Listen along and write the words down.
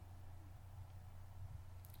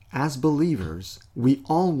as believers, we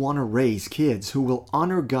all want to raise kids who will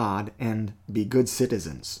honor God and be good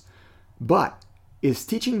citizens. But is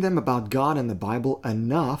teaching them about God and the Bible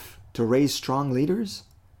enough to raise strong leaders?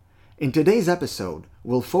 In today's episode,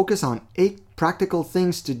 we'll focus on 8 practical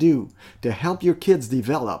things to do to help your kids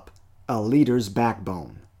develop a leader's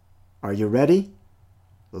backbone. Are you ready?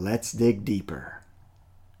 Let's dig deeper.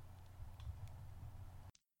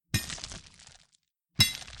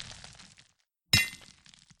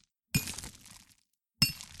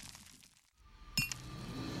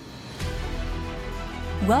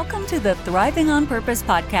 Welcome to the Thriving on Purpose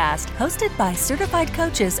podcast, hosted by certified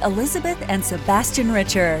coaches Elizabeth and Sebastian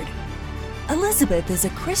Richard. Elizabeth is a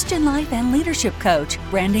Christian life and leadership coach,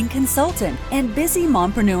 branding consultant, and busy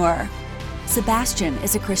mompreneur. Sebastian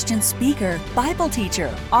is a Christian speaker, Bible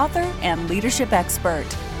teacher, author, and leadership expert.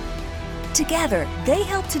 Together, they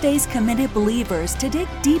help today's committed believers to dig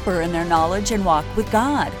deeper in their knowledge and walk with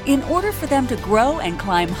God in order for them to grow and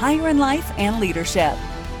climb higher in life and leadership.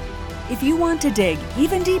 If you want to dig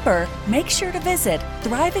even deeper, make sure to visit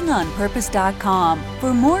thrivingonpurpose.com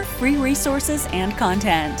for more free resources and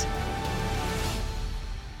content.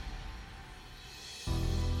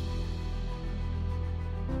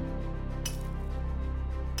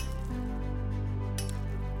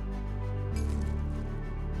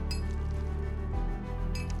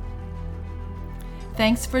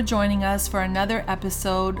 Thanks for joining us for another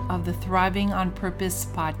episode of the Thriving on Purpose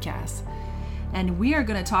podcast. And we are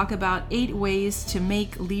going to talk about 8 ways to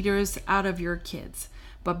make leaders out of your kids.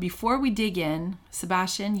 But before we dig in,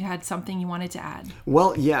 Sebastian, you had something you wanted to add.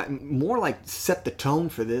 Well, yeah, more like set the tone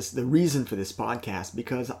for this, the reason for this podcast,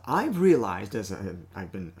 because I've realized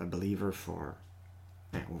I've been a believer for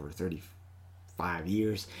over 35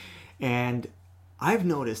 years, and I've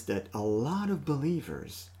noticed that a lot of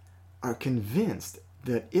believers are convinced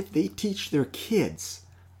that if they teach their kids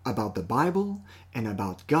about the Bible and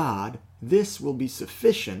about God, this will be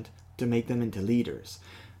sufficient to make them into leaders.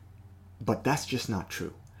 But that's just not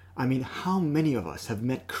true. I mean, how many of us have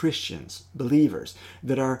met Christians, believers,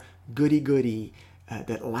 that are goody-goody,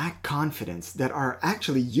 that lack confidence, that are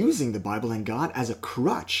actually using the Bible and God as a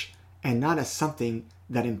crutch and not as something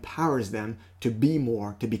that empowers them to be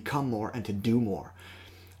more, to become more, and to do more?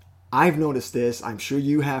 I've noticed this. I'm sure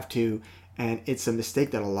you have too. And it's a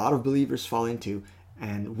mistake that a lot of believers fall into.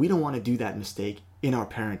 And we don't want to do that mistake in our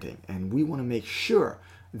parenting. And we want to make sure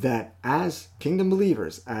that as kingdom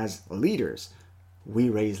believers, as leaders, we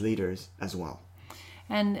raise leaders as well.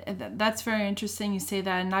 And that's very interesting you say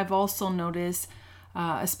that. And I've also noticed,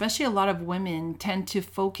 especially a lot of women tend to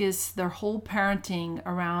focus their whole parenting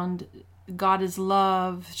around God is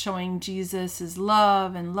love, showing Jesus is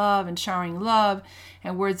love and showering love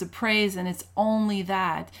and words of praise. And it's only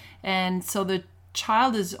that. And so the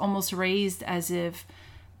child is almost raised as if,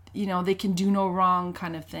 they can do no wrong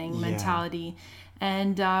kind of thing, mentality.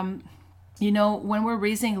 And, when we're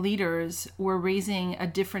raising leaders, we're raising a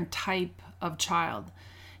different type of child.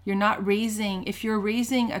 If you're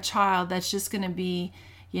raising a child that's just going to be,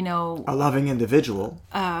 a loving individual.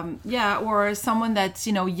 Or someone that's,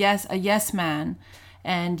 a yes man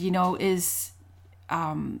and, is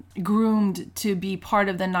groomed to be part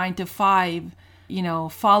of the 9 to 5,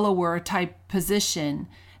 follower type position,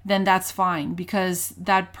 then that's fine, because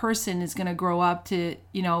that person is going to grow up to,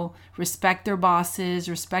 respect their bosses,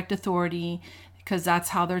 respect authority, because that's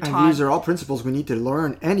how they're taught. And these are all principles we need to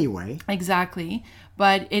learn anyway. Exactly.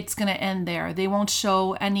 But it's going to end there. They won't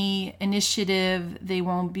show any initiative. They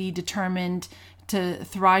won't be determined to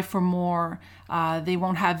thrive for more. They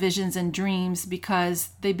won't have visions and dreams, because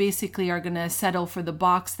they basically are going to settle for the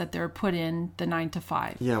box that they're put in, the 9 to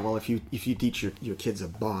 5. Yeah, well, if you teach your kids a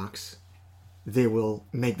box, they will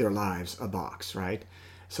make their lives a box, right?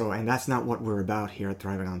 So, and that's not what we're about here at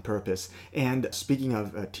Thriving on Purpose. And speaking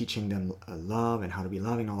of teaching them love and how to be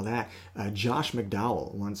loving, all that, Josh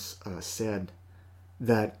McDowell once said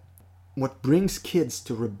that what brings kids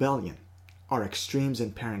to rebellion are extremes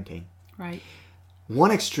in parenting. Right.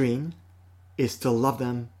 One extreme is to love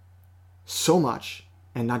them so much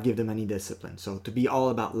and not give them any discipline. So to be all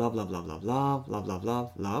about love, love, love, love, love, love, love,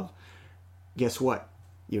 love, love, guess what?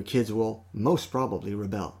 Your kids will most probably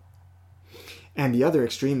rebel. And the other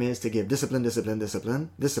extreme is to give discipline, discipline,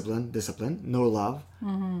 discipline, discipline, discipline, no love.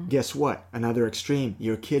 Mm-hmm. Guess what? Another extreme,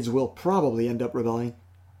 your kids will probably end up rebelling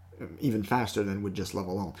even faster than with just love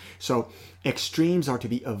alone. So extremes are to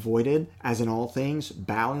be avoided, as in all things.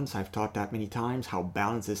 Balance, I've taught that many times, how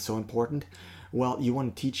balance is so important. Well, you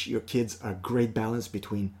want to teach your kids a great balance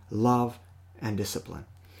between love and discipline.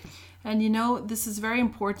 And this is very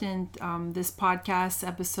important, this podcast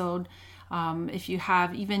episode, If you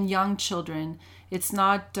have even young children, it's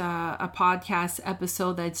not a podcast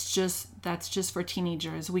episode that's just for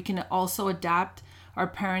teenagers. We can also adapt our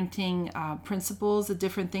parenting principles, the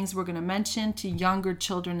different things we're going to mention, to younger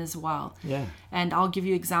children as well. Yeah. And I'll give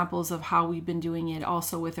you examples of how we've been doing it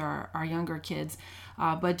also with our younger kids.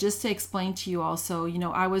 But just to explain to you also,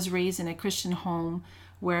 I was raised in a Christian home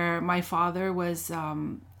where my father was,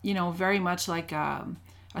 very much like a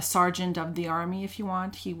sergeant of the army, if you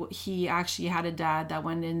want. He actually had a dad that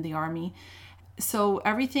went in the army. So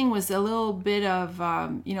everything was a little bit of,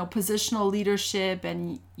 positional leadership,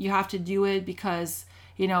 and you have to do it because,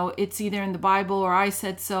 it's either in the Bible or I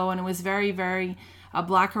said so. And it was very, very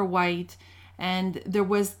black or white. And there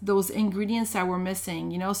was those ingredients that were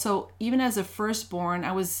missing, So even as a firstborn,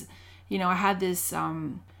 I was, I had this,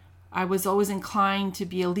 I was always inclined to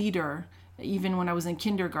be a leader, even when I was in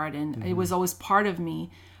kindergarten. Mm-hmm. It was always part of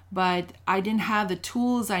me. But I didn't have the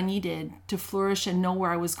tools I needed to flourish and know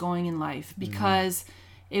where I was going in life, because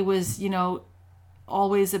it was,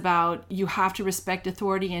 always about you have to respect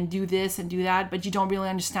authority and do this and do that, but you don't really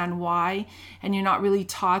understand why, and you're not really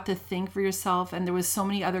taught to think for yourself, and there was so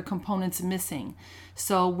many other components missing.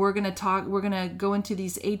 So we're going to go into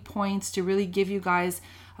these 8 points to really give you guys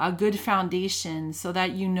a good foundation so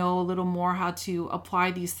that you know a little more how to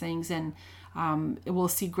apply these things, and we'll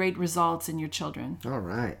see great results in your children. All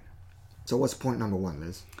right. So what's point number 1,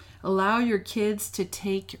 Liz? Allow your kids to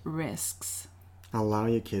take risks. Allow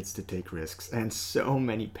your kids to take risks. And so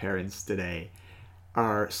many parents today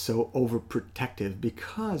are so overprotective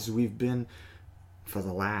because we've been, for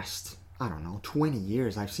the last, 20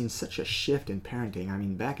 years, I've seen such a shift in parenting. I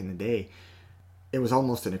mean, back in the day, it was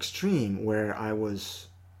almost an extreme where I was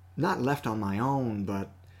not left on my own,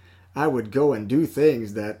 but I would go and do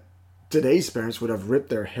things that today's parents would have ripped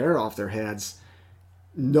their hair off their heads,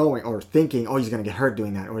 knowing or thinking, he's going to get hurt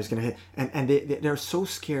doing that, or he's going to hit. And they're so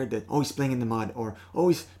scared that, he's playing in the mud, or,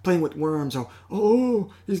 he's playing with worms, or,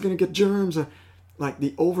 he's going to get germs. Like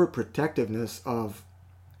the overprotectiveness of,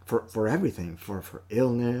 for everything, for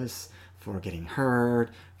illness, for getting hurt,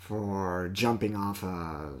 for jumping off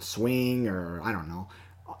a swing, or I don't know.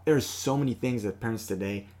 There's so many things that parents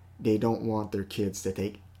today, they don't want their kids to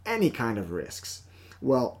take any kind of risks.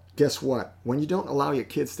 Well, guess what? When you don't allow your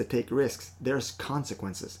kids to take risks, there's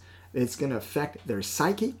consequences. It's going to affect their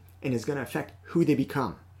psyche, and it's going to affect who they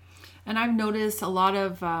become. And I've noticed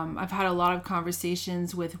I've had a lot of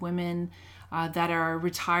conversations with women that are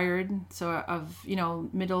retired, so of,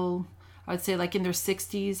 middle, I would say like in their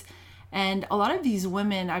 60s. And a lot of these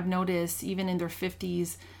women, I've noticed, even in their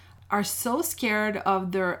 50s, are so scared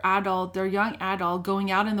of their young adult going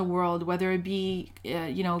out in the world, whether it be,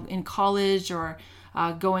 in college or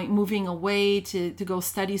moving away to go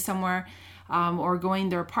study somewhere, or going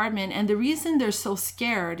their apartment. And the reason they're so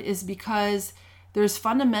scared is because there's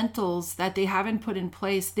fundamentals that they haven't put in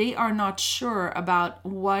place. They are not sure about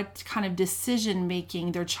what kind of decision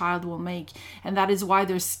making their child will make. And that is why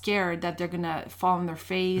they're scared that they're going to fall on their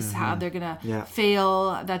face, how they're going to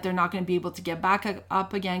fail, that they're not going to be able to get back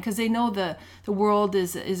up again. Because they know the world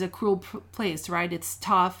is a cruel place, right? It's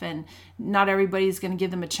tough, and not everybody's going to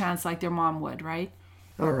give them a chance like their mom would, right?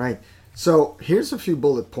 All right. So here's a few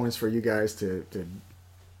bullet points for you guys to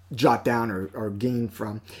jot down or gain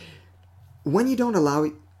from. When you don't allow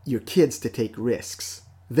your kids to take risks,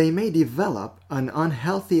 they may develop an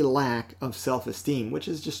unhealthy lack of self-esteem, which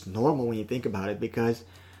is just normal when you think about it, because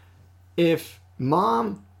if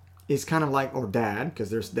mom is kind of like, or dad, because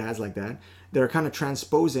there's dads like that, they're kind of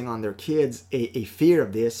transposing on their kids a fear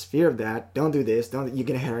of this, fear of that, don't do this, you're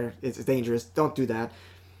going to hurt, it's dangerous, don't do that.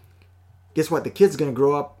 Guess what? The kid's going to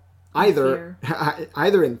grow up either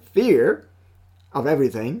in fear of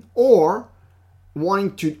everything, or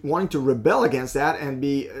wanting to rebel against that and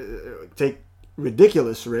take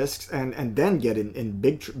ridiculous risks and then get in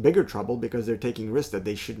bigger trouble because they're taking risks that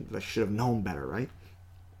they should have known better, right?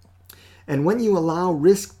 And when you allow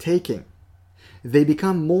risk taking, they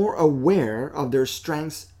become more aware of their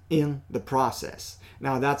strengths in the process.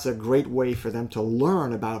 Now, that's a great way for them to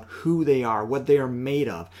learn about who they are, what they are made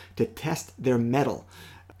of, to test their mettle.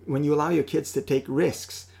 When you allow your kids to take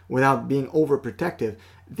risks without being overprotective,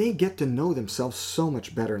 they get to know themselves so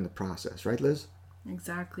much better in the process, right, Liz?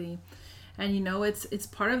 Exactly. And it's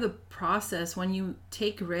part of the process. When you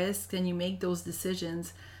take risks and you make those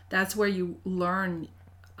decisions, that's where you learn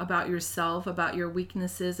about yourself, about your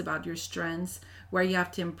weaknesses, about your strengths, where you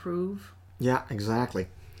have to improve. Yeah, exactly.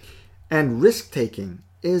 And risk-taking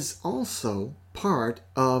is also part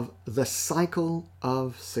of the cycle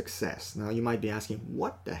of success. Now, you might be asking,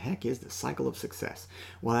 what the heck is the cycle of success?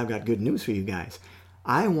 Well, I've got good news for you guys.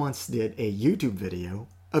 I once did a YouTube video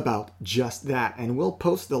about just that. And we'll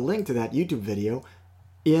post the link to that YouTube video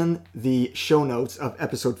in the show notes of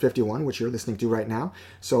episode 51, which you're listening to right now.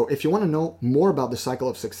 So if you want to know more about the cycle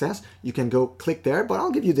of success, you can go click there, but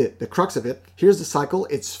I'll give you the crux of it. Here's the cycle.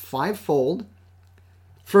 It's fivefold.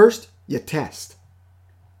 First, you test.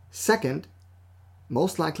 Second,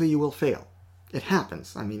 most likely you will fail. It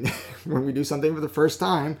happens. I mean, when we do something for the first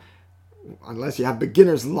time, unless you have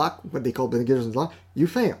beginner's luck, what they call beginner's luck, you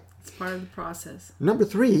fail. It's part of the process. Number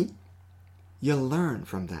 3, you learn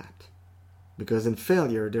from that. Because in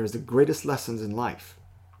failure, there's the greatest lessons in life.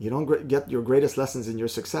 You don't get your greatest lessons in your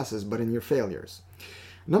successes, but in your failures.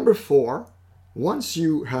 Number 4, once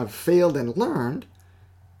you have failed and learned,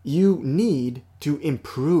 you need to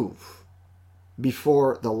improve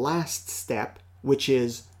before the last step, which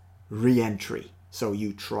is re-entry. So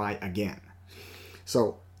you try again.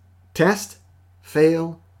 So test,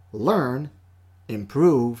 fail, learn,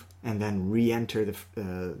 improve, and then re-enter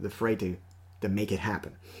the fray to make it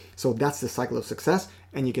happen. So that's the cycle of success,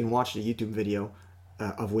 and you can watch the YouTube video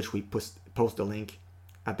of which we post the link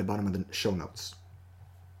at the bottom of the show notes.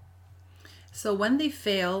 So when they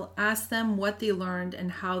fail, ask them what they learned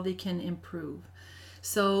and how they can improve.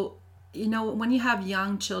 So, you know, when you have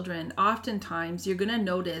young children, oftentimes you're going to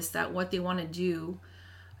notice that what they want to do,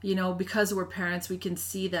 you know, because we're parents, we can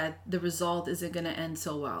see that the result isn't going to end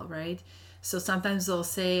so well, right? So sometimes they'll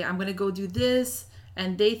say, I'm going to go do this,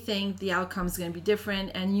 and they think the outcome is going to be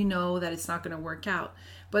different, and you know that it's not going to work out.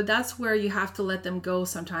 But that's where you have to let them go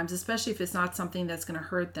sometimes, especially if it's not something that's going to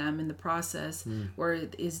hurt them in the process or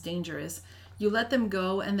it is dangerous. You let them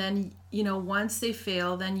go, and then, you know, once they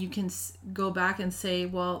fail, then you can go back and say,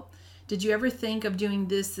 well, did you ever think of doing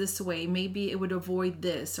this way? Maybe it would avoid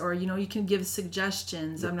this. Or, you know, you can give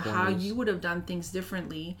suggestions on how you would have done things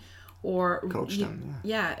differently. Or coach them.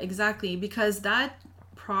 Yeah, exactly. Because that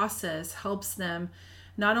process helps them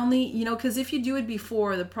not only, you know, because if you do it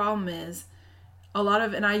before, the problem is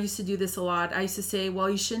and I used to do this a lot. I used to say, well,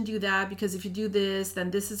 you shouldn't do that because if you do this,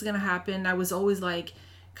 then this is going to happen. I was always like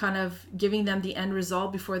kind of giving them the end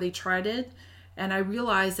result before they tried it. And I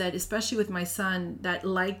realized that, especially with my son that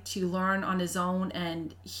liked to learn on his own,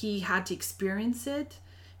 and he had to experience it.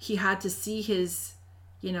 He had to see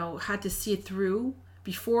had to see it through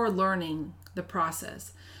before learning the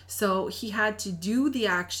process. So he had to do the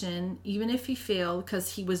action, even if he failed,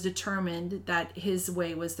 because he was determined that his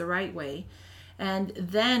way was the right way. And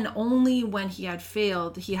then only when he had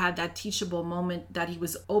failed, he had that teachable moment that he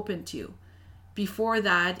was open to. Before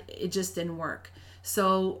that, it just didn't work.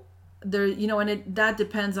 So there, you know, and that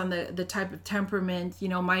depends on the type of temperament. You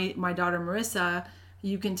know, my daughter Marissa,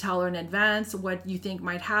 you can tell her in advance what you think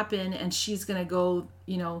might happen, and she's going to go,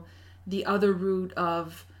 you know, the other route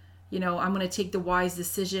of, you know, I'm going to take the wise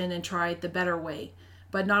decision and try it the better way.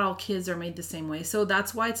 But not all kids are made the same way. So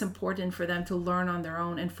that's why it's important for them to learn on their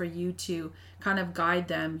own, and for you to kind of guide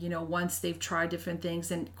them, you know, once they've tried different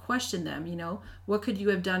things, and question them, you know, what could you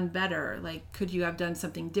have done better? Like, could you have done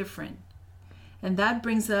something different? And that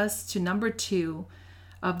brings us to number 2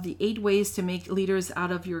 of the 8 ways to make leaders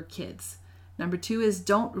out of your kids. Number 2 is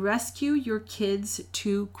don't rescue your kids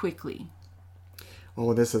too quickly.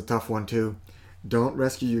 Oh, this is a tough one too. Don't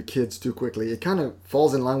rescue your kids too quickly. It kind of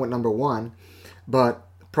falls in line with number 1. But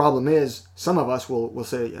the problem is, some of us will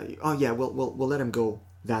say, oh yeah, we'll let him go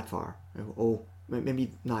that far. Oh,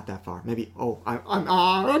 maybe not that far. Maybe,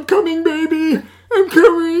 I'm coming, baby, I'm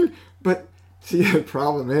coming. But see, the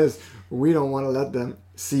problem is, we don't want to let them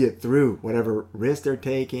see it through. Whatever risk they're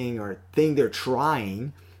taking or thing they're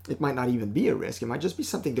trying, it might not even be a risk. It might just be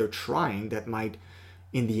something they're trying that might,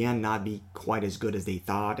 in the end, not be quite as good as they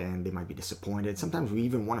thought, and they might be disappointed. Sometimes we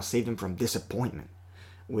even want to save them from disappointment,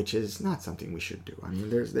 which is not something we should do. I mean,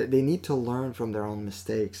 they need to learn from their own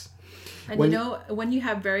mistakes. And you know, when you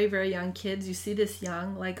have very, very young kids, you see this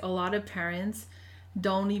young, like a lot of parents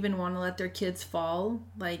don't even want to let their kids fall.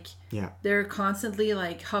 Like, they're constantly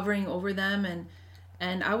like hovering over them,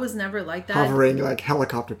 and I was never like that. Hovering like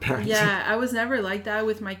helicopter parents. Yeah, I was never like that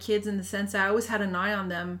with my kids, in the sense that I always had an eye on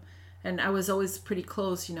them, and I was always pretty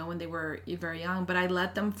close, you know, when they were very young. But I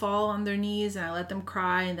let them fall on their knees, and I let them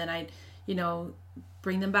cry, and then I'd, you know,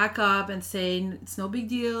 bring them back up and say, it's no big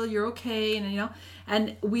deal, you're okay. And, you know,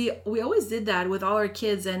 and we always did that with all our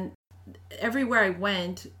kids. And everywhere I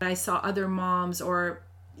went, I saw other moms or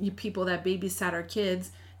people that babysat our kids.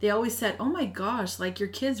 They always said, oh my gosh, like your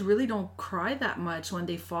kids really don't cry that much when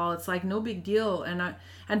they fall. It's like no big deal.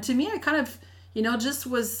 And to me, I kind of, you know, just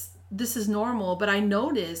was, this is normal. But I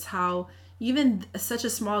noticed how, even such a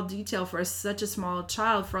small detail for such a small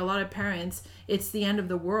child, for a lot of parents, it's the end of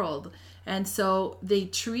the world. And so they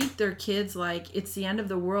treat their kids like it's the end of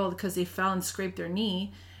the world because they fell and scraped their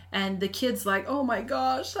knee. And the kid's like, oh my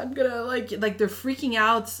gosh, I'm gonna like they're freaking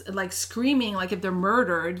out, like screaming, like if they're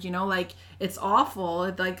murdered, like it's awful.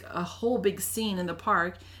 It's like a whole big scene in the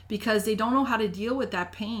park because they don't know how to deal with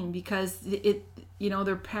that pain because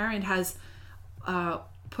their parent has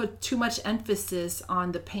put too much emphasis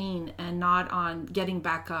on the pain and not on getting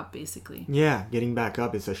back up, basically. Yeah, getting back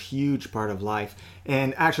up is a huge part of life.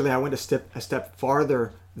 And actually, I went a step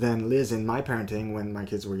farther than Liz in my parenting when my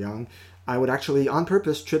kids were young. I would actually, on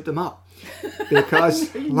purpose, trip them up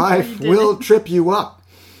because life will trip you up,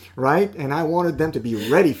 right? And I wanted them to be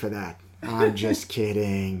ready for that. I'm just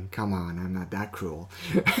kidding. Come on, I'm not that cruel.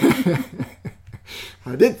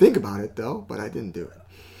 I did think about it, though, but I didn't do it.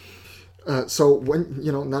 So when,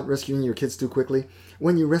 not rescuing your kids too quickly,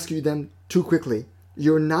 when you rescue them too quickly,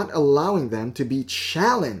 you're not allowing them to be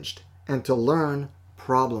challenged and to learn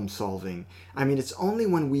problem solving. I mean, it's only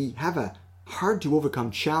when we have a hard to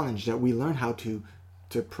overcome challenge that we learn how to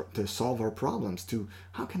solve our problems.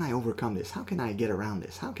 How can I overcome this? How can I get around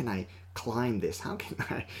this? How can I climb this? How can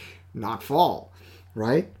I not fall?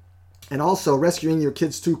 Right? And also, rescuing your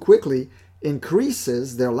kids too quickly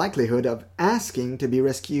increases their likelihood of asking to be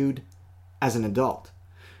rescued as an adult.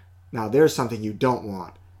 Now, there's something you don't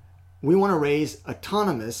want. We want to raise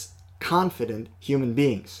autonomous, confident human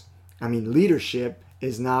beings. I mean, leadership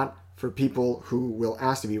is not for people who will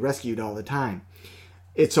ask to be rescued all the time.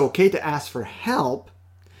 It's okay to ask for help,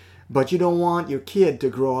 but you don't want your kid to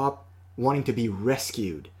grow up wanting to be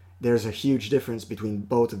rescued. There's a huge difference between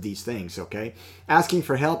both of these things, okay? Asking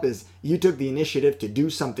for help is you took the initiative to do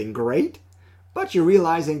something great, but you're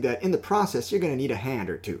realizing that in the process, you're going to need a hand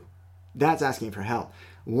or two. That's asking for help.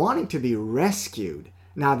 Wanting to be rescued,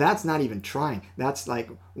 now that's not even trying. That's like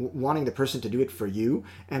wanting the person to do it for you.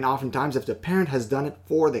 And oftentimes if the parent has done it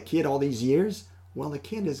for the kid all these years, well, the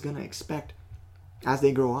kid is going to expect, as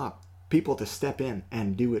they grow up, people to step in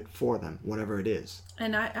and do it for them, whatever it is.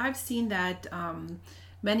 And I've seen that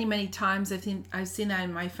many, many times. I've seen that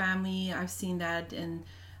in my family. I've seen that in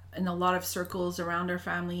a lot of circles around our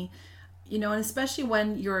family. And especially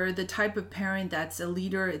when you're the type of parent that's a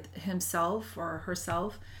leader himself or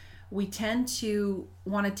herself, we tend to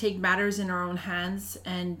want to take matters in our own hands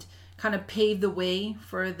and kind of pave the way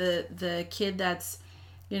for the kid that's,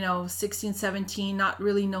 16, 17, not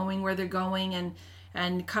really knowing where they're going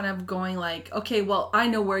and kind of going like, okay, well, I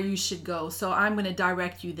know where you should go, so I'm going to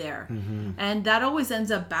direct you there. Mm-hmm. And that always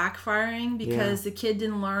ends up backfiring because the kid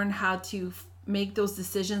didn't learn how to make those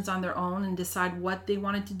decisions on their own and decide what they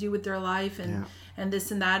wanted to do with their life and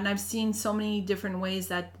this and that. And I've seen so many different ways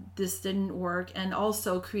that this didn't work, and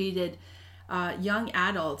also created young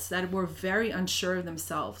adults that were very unsure of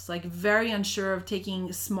themselves, like very unsure of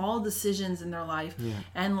taking small decisions in their life.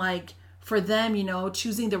 And like for them,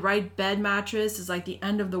 choosing the right bed mattress is like the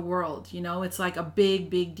end of the world. It's like a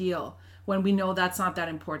big deal when we know that's not that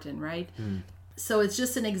important, right? So it's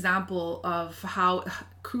just an example of how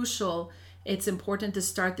crucial it's important to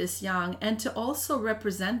start this young and to also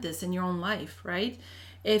represent this in your own life, right?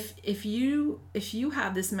 If you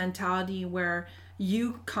have this mentality where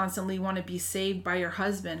you constantly want to be saved by your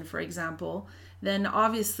husband, for example, then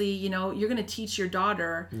obviously, you're going to teach your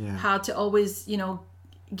daughter how to always,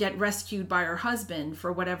 get rescued by her husband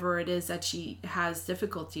for whatever it is that she has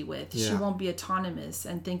difficulty with. She won't be autonomous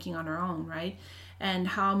and thinking on her own, right? And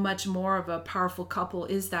how much more of a powerful couple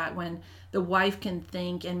is that when the wife can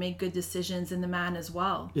think and make good decisions and the man as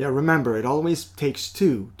well. Yeah, remember, it always takes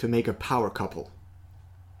two to make a power couple.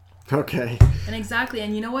 Okay. And exactly.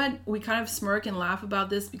 And you know what? We kind of smirk and laugh about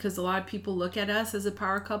this because a lot of people look at us as a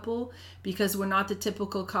power couple because we're not the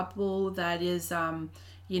typical couple that is,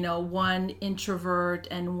 one introvert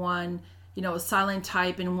and one, a silent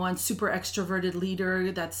type and one super extroverted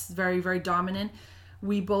leader that's very, very dominant.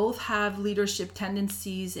 We both have leadership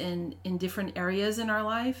tendencies in different areas in our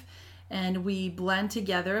life, and we blend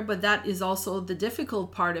together. But that is also the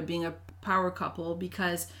difficult part of being a power couple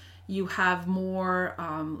because you have more,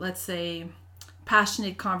 let's say,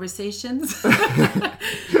 passionate conversations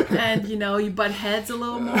and, you butt heads a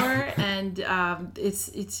little more. And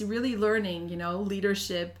it's really learning,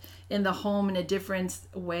 leadership in the home in a different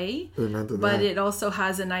way, but it also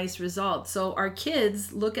has a nice result. So our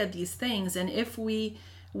kids look at these things, and if we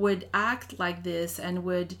would act like this and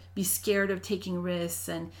would be scared of taking risks.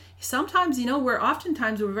 And sometimes,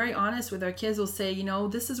 we're very honest with our kids. We'll say,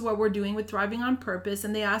 this is what we're doing with Thriving on Purpose.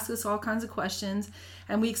 And they ask us all kinds of questions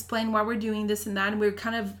and we explain why we're doing this and that. And we're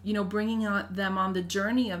kind of, bringing them on the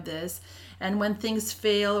journey of this. And when things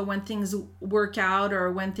fail or when things work out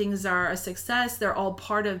or when things are a success, they're all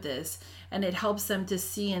part of this. And it helps them to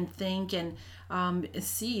see and think and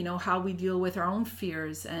see, how we deal with our own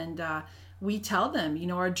fears. And we tell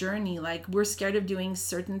them, our journey, like we're scared of doing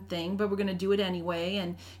certain thing, but we're going to do it anyway.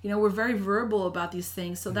 And, we're very verbal about these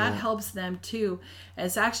things. So that helps them too. And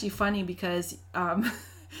it's actually funny because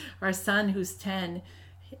our son who's 10,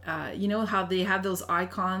 how they have those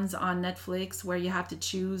icons on Netflix where you have to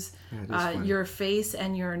choose your face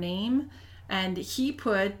and your name. And he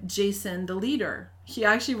put Jason the leader. He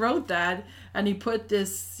actually wrote that and he put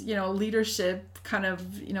this, leadership kind of,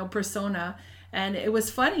 persona. And it was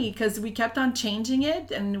funny because we kept on changing it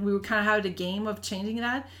and we were kind of had a game of changing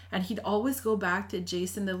that. And he'd always go back to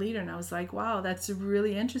Jason the leader. And I was like, wow, that's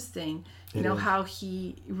really interesting. How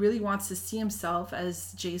he really wants to see himself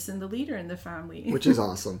as Jason the leader in the family. Which is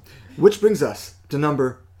awesome. Which brings us to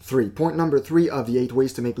number 3. Point number 3 of the 8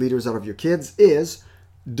 ways to make leaders out of your kids is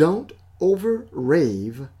don't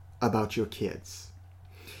over-rave about your kids.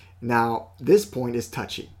 Now, this point is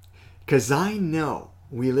touchy because I know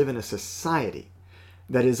we live in a society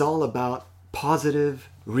that is all about positive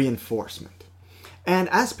reinforcement. And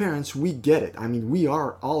as parents, we get it. I mean, we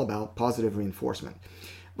are all about positive reinforcement.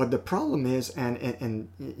 But the problem is, and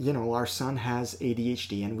our son has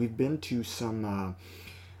ADHD, and we've been to some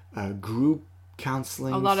group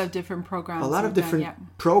counseling. A lot of different programs. A lot of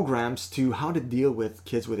different programs to how to deal with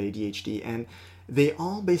kids with ADHD. And they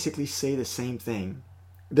all basically say the same thing.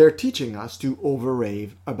 They're teaching us to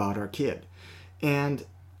over-rave about our kid. And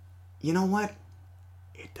you know what?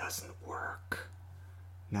 It doesn't work.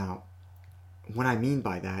 Now, what I mean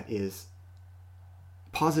by that is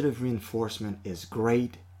positive reinforcement is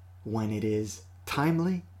great when it is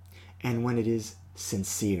timely and when it is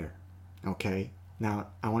sincere. Okay? Now,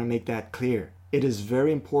 I want to make that clear. It is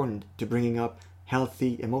very important to bringing up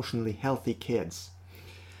healthy, emotionally healthy kids.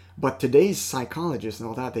 But today's psychologists and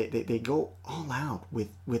all that, they go all out with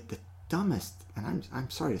the dumbest, and I'm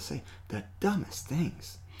sorry to say, the dumbest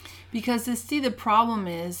things. Because the problem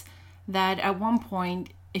is that at one point,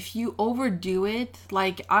 if you overdo it,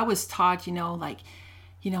 like I was taught,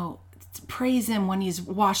 praise him when he's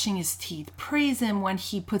washing his teeth, praise him when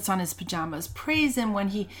he puts on his pajamas, praise him when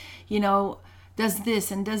he, does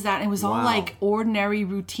this and does that. And it was all like ordinary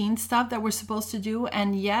routine stuff that we're supposed to do.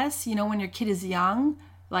 And yes, when your kid is young,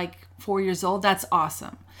 like 4 years old, that's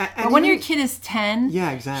awesome. But when your kid is 10,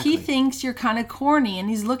 yeah, exactly, he thinks you're kind of corny and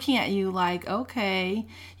he's looking at you like, okay,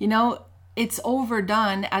 it's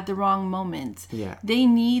overdone at the wrong moment. Yeah. They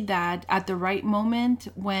need that at the right moment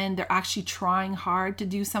when they're actually trying hard to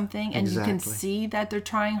do something and you can see that they're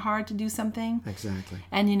trying hard to do something. Exactly.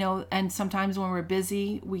 And, and sometimes when we're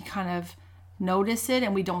busy, we kind of notice it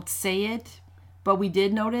and we don't say it. But we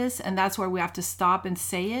did notice, and that's where we have to stop and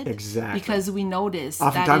say it. Exactly. Because we notice.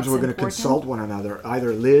 Oftentimes we're going to consult one another.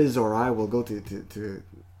 Either Liz or I will go to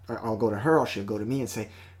I'll go to her or she'll go to me and say,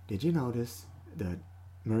 did you notice that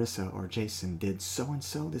Marissa or Jason did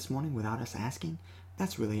so-and-so this morning without us asking?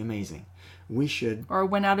 That's really amazing. We should... Or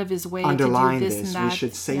went out of his way underline to do this and that. We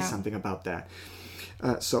should say something about that.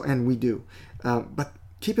 And we do. But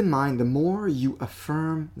keep in mind, the more you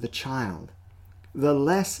affirm the child, the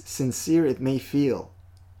less sincere it may feel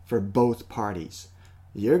for both parties.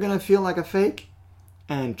 You're going to feel like a fake,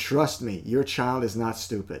 and trust me, your child is not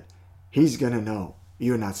stupid. He's going to know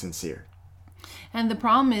you're not sincere. And the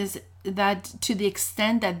problem is that to the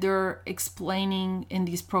extent that they're explaining in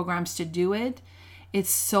these programs to do it, it's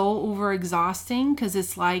so over-exhausting because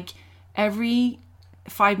it's like every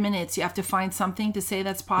 5 minutes you have to find something to say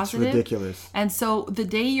that's positive. It's ridiculous. And so the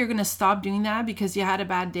day you're going to stop doing that because you had a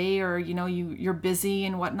bad day or you're busy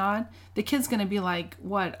and whatnot, the kid's going to be like,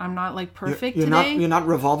 what, I'm not like perfect today? You're not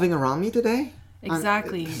revolving around me today?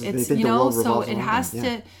 Exactly. It's so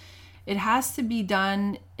it has to be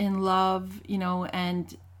done in love,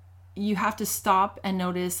 and you have to stop and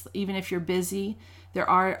notice, even if you're busy, there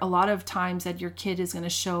are a lot of times that your kid is going to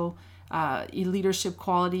show leadership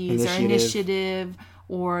qualities or initiative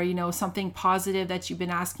or something positive that you've been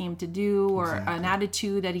asking him to do or an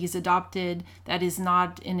attitude that he's adopted that is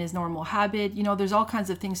not in his normal habit. There's all kinds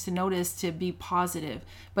of things to notice to be positive,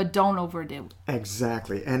 but don't overdo.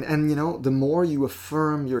 Exactly. And the more you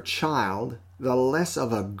affirm your child, the less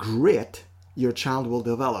of a grit your child will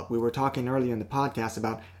develop. We were talking earlier in the podcast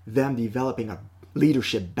about them developing a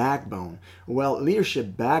leadership backbone. Well,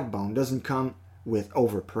 leadership backbone doesn't come with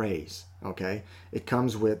overpraise, okay? It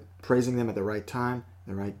comes with praising them at the right time,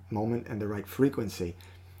 the right moment, and the right frequency,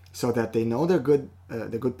 so that they know the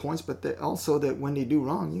good points, but also that when they do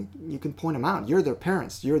wrong, you can point them out. You're their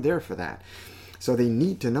parents. You're there for that. So they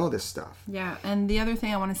need to know this stuff. Yeah, and the other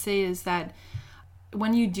thing I want to say is that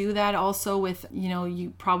when you do that also with,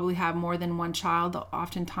 you probably have more than one child,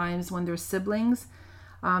 oftentimes when there's siblings,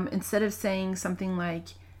 instead of saying something like,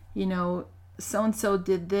 so-and-so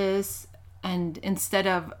did this, and instead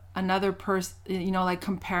of another person, like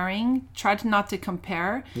comparing, try to not to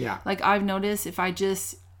compare. Yeah. Like I've noticed if I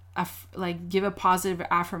just give a positive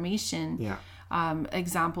affirmation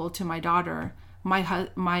example to my daughter,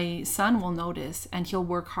 my son will notice and he'll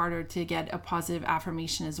work harder to get a positive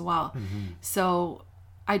affirmation as well. So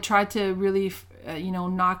I try to really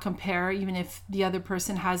not compare, even if the other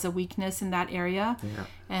person has a weakness in that area.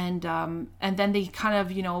 And then they kind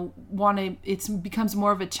of want to, it becomes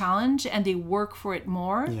more of a challenge and they work for it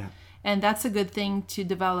more. And that's a good thing to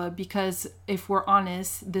develop, because if we're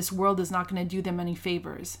honest, this world is not going to do them any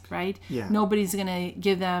favors, right? Nobody's going to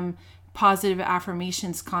give them positive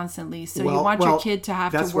affirmations constantly. So you want your kid to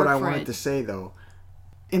have to work for it. That's what I wanted to say, though.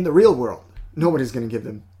 In the real world, nobody's going to give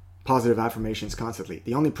them positive affirmations constantly.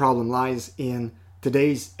 The only problem lies in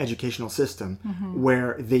today's educational system,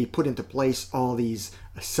 where they put into place all these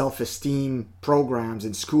self-esteem programs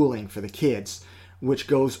in schooling for the kids, which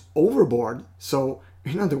goes overboard. So,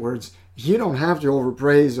 in other words, you don't have to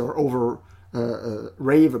overpraise or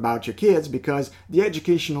rave about your kids, because the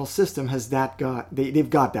educational system has they've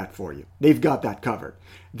got that for you. They've got that covered.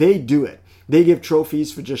 They do it. They give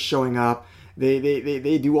trophies for just showing up.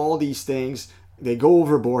 They do all these things. They go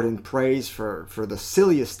overboard in praise for the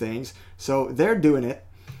silliest things. So they're doing it.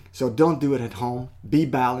 So don't do it at home. Be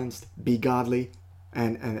balanced, be godly,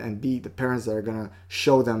 and be the parents that are going to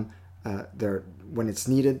show them when it's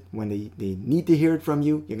needed, when they need to hear it from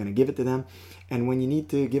you, you're going to give it to them. And when you need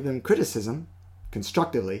to give them criticism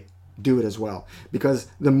constructively, do it as well. Because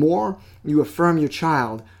the more you affirm your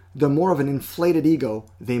child, the more of an inflated ego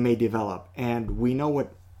they may develop. And we know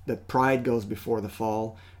that pride goes before the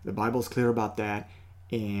fall. The Bible's clear about that.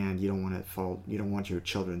 And you don't want to fall. You don't want your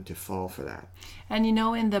children to fall for that. And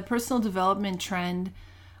in the personal development trend,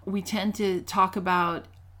 we tend to talk about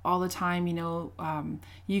all the time,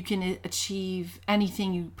 you can achieve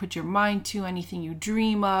anything you put your mind to, anything you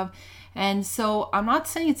dream of. And so I'm not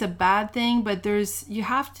saying it's a bad thing, but you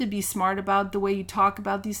have to be smart about the way you talk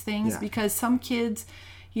about these things, because some kids,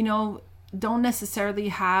 don't necessarily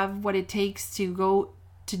have what it takes to go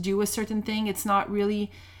to do a certain thing. It's not really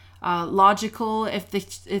logical. If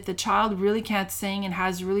the child really can't sing and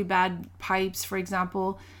has really bad pipes, for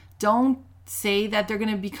example, don't say that they're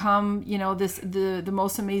going to become, the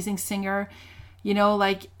most amazing singer.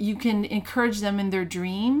 You can encourage them in their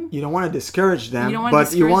dream. You don't want to discourage them,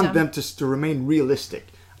 but you want them to remain realistic.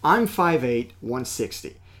 I'm 5'8",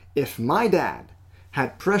 160. If my dad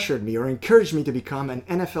had pressured me or encouraged me to become an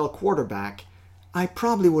NFL quarterback, I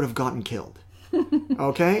probably would have gotten killed.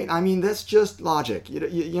 Okay? I mean, that's just logic.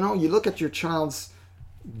 You look at your child's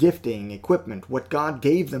gifting, equipment, what God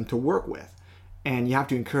gave them to work with, and you have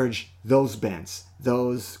to encourage those bents,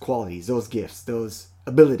 those qualities, those gifts, those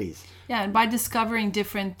abilities. Yeah, and by discovering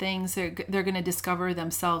different things, they're going to discover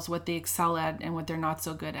themselves what they excel at and what they're not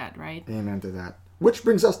so good at, right? Amen to that. Which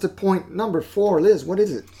brings us to point number 4. Liz, what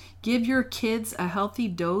is it? Give your kids a healthy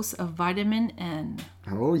dose of vitamin N.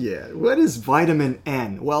 Oh, yeah. What is vitamin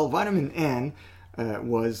N? Well, vitamin N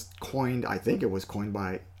was coined, I think it was coined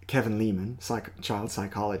by Kevin Leman, child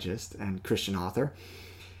psychologist and Christian author.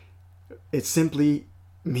 It simply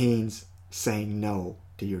means saying no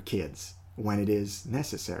to your kids when it is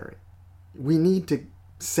necessary. We need to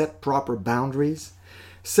set proper boundaries.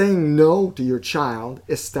 Saying no to your child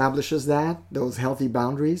establishes those healthy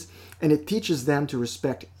boundaries, and it teaches them to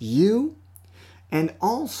respect you and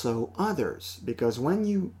also others. Because when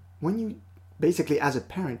you basically, as a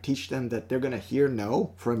parent, teach them that they're going to hear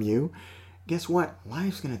no from you, guess what?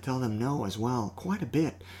 Life's going to tell them no as well, quite a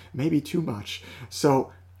bit, maybe too much.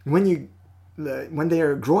 So when they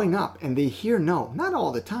are growing up and they hear no, not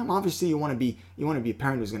all the time. Obviously, you want to be a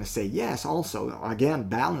parent who's going to say yes. Also, again,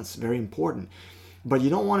 balance, very important. But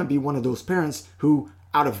you don't want to be one of those parents who,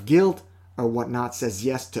 out of guilt or whatnot, says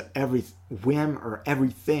yes to every whim or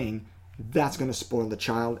everything. That's going to spoil the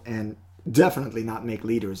child and definitely not make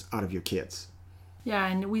leaders out of your kids. Yeah,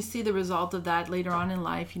 and we see the result of that later on in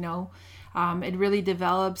life. It really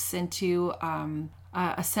develops into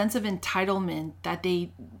a sense of entitlement that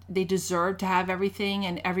they deserve to have everything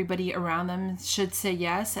and everybody around them should say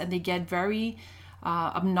yes, and they get very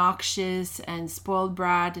obnoxious and spoiled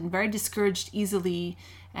brat and very discouraged easily,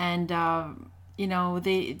 and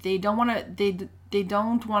they don't want to they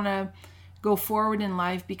don't want to go forward in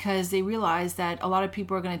life because they realize that a lot of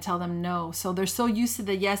people are going to tell them no. So they're so used to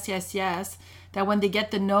the yes, yes, yes that when they get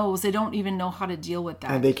the no's, they don't even know how to deal with that.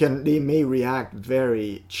 And they may react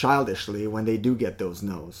very childishly when they do get those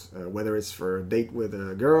no's, whether it's for a date with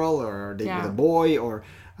a girl or a date with a boy or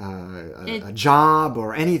a job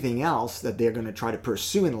or anything else that they're going to try to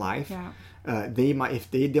pursue in life. They might, if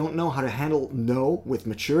they don't know how to handle no with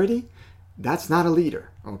maturity, that's not a leader.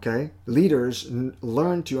 Okay, leaders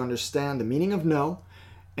learn to understand the meaning of no,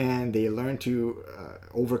 and they learn to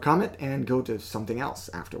overcome it and go to something else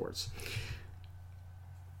afterwards.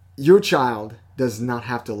 Your child does not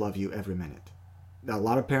have to love you every minute. A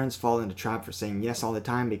lot of parents fall into the trap for saying yes all the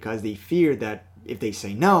time because they fear that if they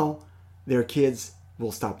say no, their kids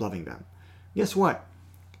will stop loving them. Guess what?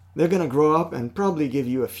 They're going to grow up and probably give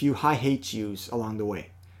you a few I hate yous along the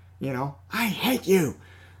way. I hate you.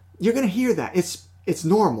 You're going to hear that. It's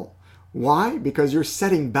normal. Why? Because you're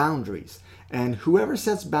setting boundaries. And whoever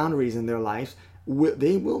sets boundaries in their lives,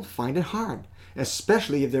 they will find it hard,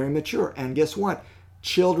 especially if they're immature. And guess what?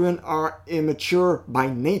 Children are immature by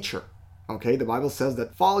nature. Okay? The Bible says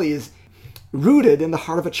that folly is rooted in the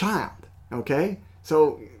heart of a child. Okay?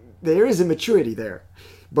 So there is immaturity there.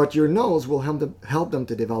 But your no's will help them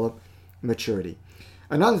to develop maturity.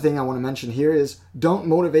 Another thing I want to mention here is don't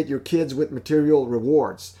motivate your kids with material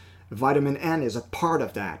rewards. Vitamin N is a part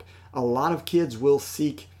of that. A lot of kids will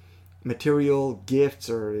seek material gifts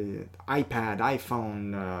or iPad,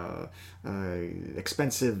 iPhone,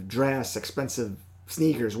 expensive dress, expensive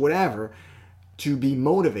sneakers, whatever, to be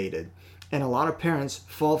motivated. And a lot of parents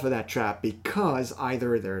fall for that trap because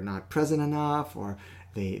either they're not present enough or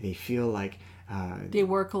they feel like they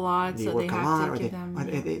work a lot, so they have to give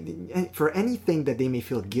them. For anything that they may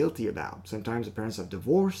feel guilty about. Sometimes the parents have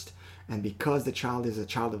divorced, and because the child is a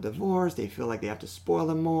child of divorce, they feel like they have to spoil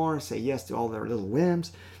them more, say yes to all their little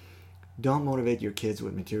whims. Don't motivate your kids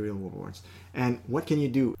with material rewards. And what can you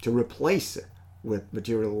do to replace it with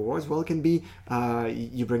material rewards? Well, it can be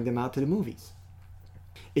you bring them out to the movies.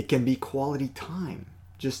 It can be quality time.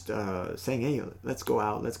 Just saying, hey, let's go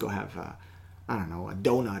out, let's go have, a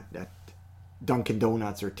donut at Dunkin'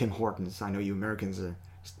 Donuts or Tim Hortons. I know you Americans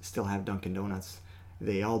still have Dunkin' Donuts.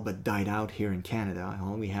 They all but died out here in Canada.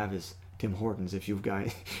 All we have is Tim Hortons. If you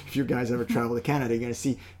guys ever travel to Canada, you're gonna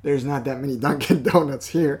see there's not that many Dunkin' Donuts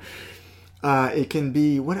here. It can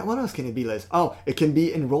be what else can it be, Liz? Oh, it can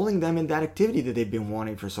be enrolling them in that activity that they've been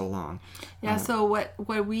wanting for so long. Yeah. So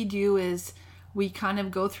what we do is we kind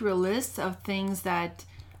of go through a list of things that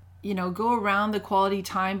go around the quality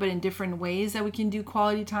time, but in different ways that we can do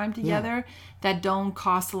quality time together that don't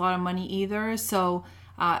cost a lot of money either. So,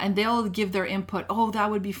 and they'll give their input. Oh,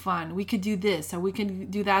 that would be fun. We could do this or we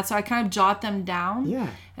could do that. So I kind of jot them down. Yeah.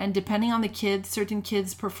 And depending on the kids, certain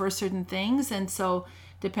kids prefer certain things. And so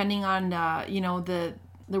depending on, the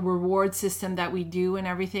reward system that we do and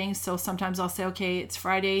everything. So sometimes I'll say, okay, it's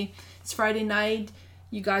Friday night.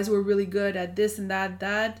 You guys were really good at this and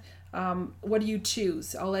that. What do you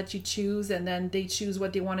choose? I'll let you choose, and then they choose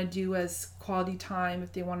what they want to do as quality time.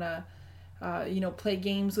 If they want to, play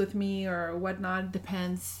games with me or whatnot,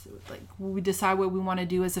 depends. Like we decide what we want to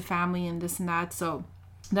do as a family and this and that. So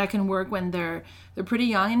that can work when they're pretty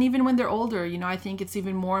young, and even when they're older. I think it's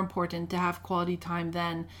even more important to have quality time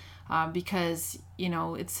then, because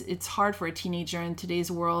it's hard for a teenager in today's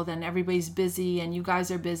world, and everybody's busy, and you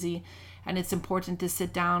guys are busy, and it's important to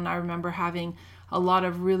sit down. I remember having a lot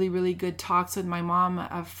of really, really good talks with my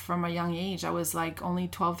mom from a young age. I was like only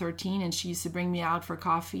 12, 13, and she used to bring me out for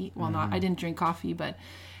coffee. Well, I didn't drink coffee, but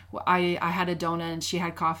I had a donut and she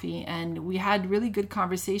had coffee, and we had really good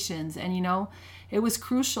conversations. And, it was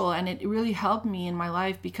crucial, and it really helped me in my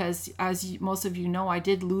life because, as most of you know, I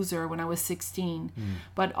did lose her when I was 16.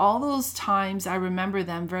 But all those times, I remember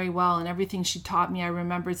them very well, and everything she taught me, I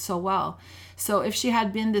remembered so well. So if she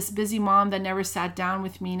had been this busy mom that never sat down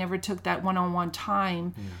with me, never took that one-on-one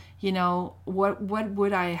time, what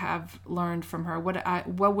would I have learned from her?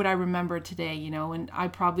 What would I remember today? And I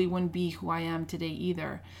probably wouldn't be who I am today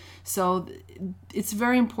either. So it's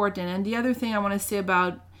very important. And the other thing I want to say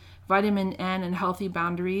about vitamin N and healthy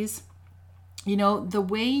boundaries, the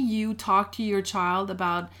way you talk to your child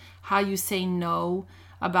about how you say no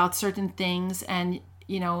about certain things, and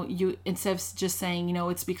you, instead of just saying,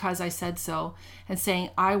 it's because I said so, and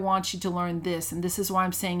saying, I want you to learn this, and this is why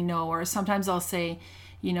I'm saying no. Or sometimes I'll say,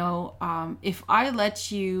 if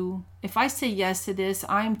I say yes to this,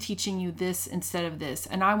 I'm teaching you this instead of this,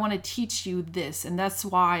 and I want to teach you this, and that's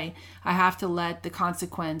why I have to let the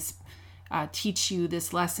consequence teach you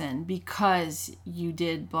this lesson because you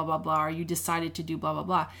did blah, blah, blah, or you decided to do blah, blah,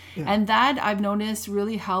 blah. Yeah. And that I've noticed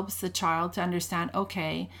really helps the child to understand,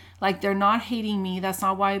 okay, like they're not hating me. That's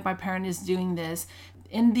not why my parent is doing this.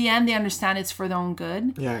 In the end, they understand it's for their own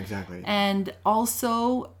good. Yeah, exactly. And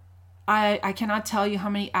also, I cannot tell you how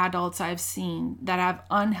many adults I've seen that have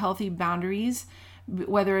unhealthy boundaries,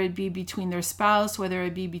 whether it be between their spouse, whether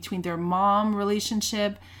it be between their mom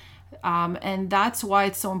relationship. And that's why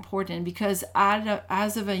it's so important, because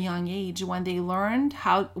as of a young age, when they learned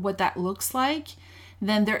what that looks like,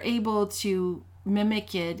 then they're able to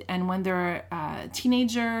mimic it. And when they're a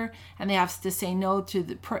teenager and they have to say no to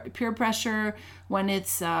the peer pressure, when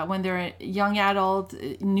they're a young adult,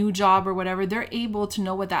 new job or whatever, they're able to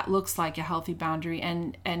know what that looks like, a healthy boundary,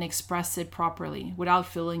 and express it properly without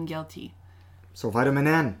feeling guilty. So vitamin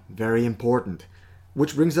N, very important.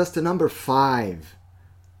 Which brings us to number 5.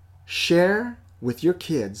 Share with your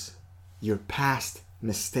kids your past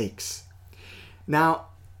mistakes. Now,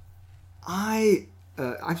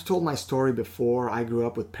 I've told my story before. I grew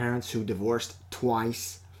up with parents who divorced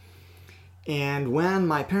twice. And when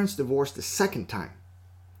my parents divorced the second time,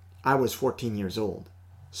 I was 14 years old.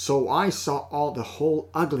 So I saw the whole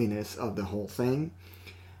ugliness of the whole thing.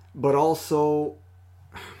 But also,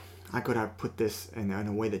 I could have put this in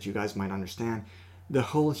a way that you guys might understand, the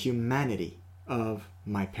whole humanity of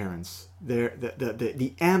my parents,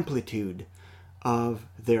 the amplitude of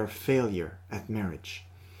their failure at marriage.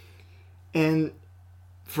 And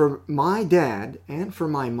for my dad and for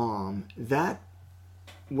my mom, that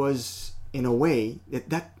was, in a way,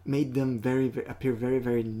 that made them appear very,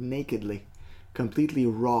 very nakedly, completely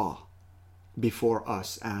raw before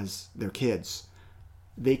us as their kids.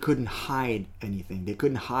 They couldn't hide anything. They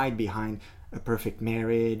couldn't hide behind a perfect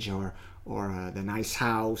marriage or the nice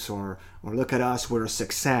house or look at us, we're a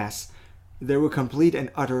success. They were complete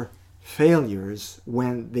and utter failures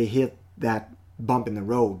when they hit that bump in the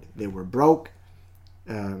road. They were broke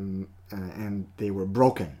and they were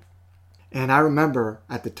broken. And I remember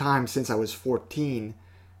at the time, since I was 14,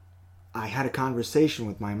 I had a conversation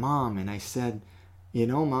with my mom and I said, you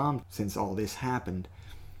know, Mom, since all this happened,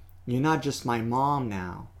 you're not just my mom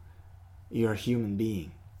now, you're a human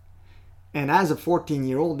being. And as a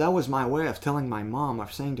 14-year-old, that was my way of telling my mom,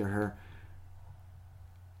 of saying to her,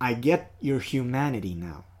 I get your humanity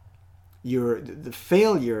now. The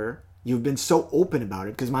failure, you've been so open about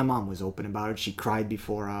it, because my mom was open about it. She cried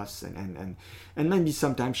before us, and maybe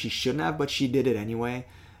sometimes she shouldn't have, but she did it anyway.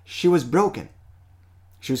 She was broken.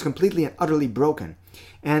 She was completely and utterly broken.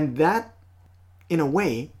 And that, in a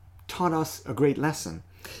way, taught us a great lesson.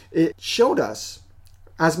 It showed us,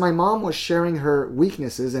 as my mom was sharing her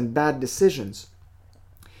weaknesses and bad decisions,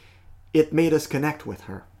 it made us connect with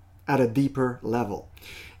her at a deeper level.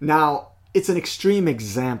 Now, it's an extreme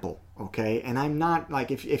example, okay? And I'm not,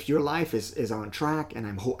 like, if your life is on track,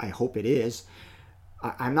 and I hope it is,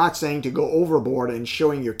 I'm not saying to go overboard and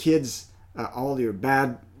showing your kids all your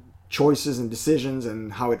bad choices and decisions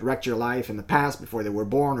and how it wrecked your life in the past before they were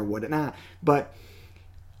born or whatnot. But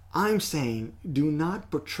I'm saying do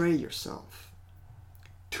not portray yourself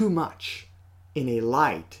too much in a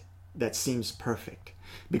light that seems perfect.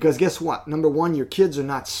 Because guess what? Number one, your kids are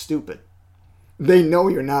not stupid. They know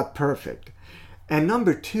you're not perfect. And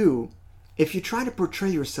number two, if you try to portray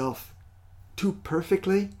yourself too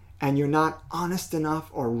perfectly and you're not honest enough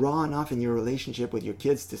or raw enough in your relationship with your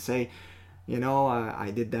kids to say, you know,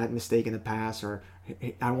 I did that mistake in the past, or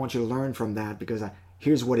I want you to learn from that because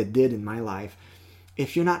here's what it did in my life.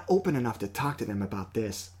 If you're not open enough to talk to them about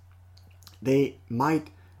this, they might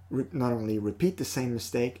not only repeat the same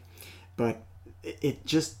mistake, but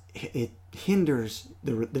it hinders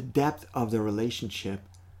the depth of the relationship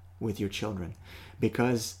with your children.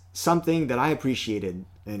 Because something that I appreciated,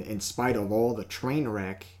 in spite of all the train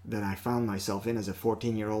wreck that I found myself in as a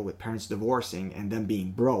 14-year-old with parents divorcing and them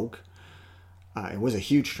being broke, it was a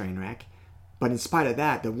huge train wreck. But in spite of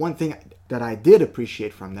that, the one thing that I did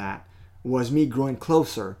appreciate from that was me growing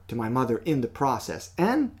closer to my mother in the process,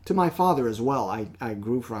 and to my father as well. I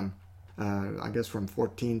grew from, I guess from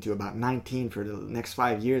 14 to about 19. For the next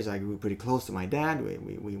 5 years, I grew pretty close to my dad.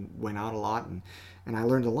 We went out a lot, and I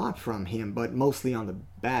learned a lot from him, but mostly on the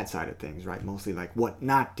bad side of things, right? Mostly like what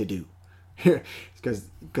not to do.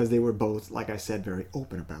 because they were both, like I said, very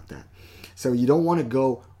open about that. So you don't want to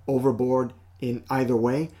go overboard in either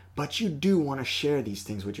way, but you do want to share these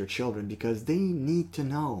things with your children because they need to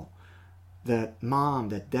know that mom,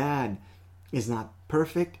 that dad is not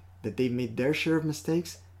perfect, that they've made their share of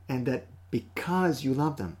mistakes, and that because you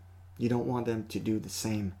love them, you don't want them to do the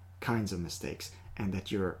same kinds of mistakes. and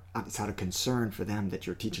that it's out of concern for them that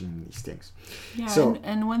you're teaching them these things. Yeah, So,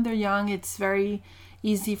 and when they're young, it's very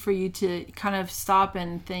easy for you to kind of stop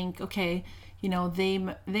and think, okay,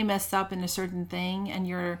 they messed up in a certain thing, and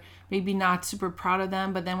you're maybe not super proud of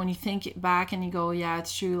them. But then when you think back and you go, yeah,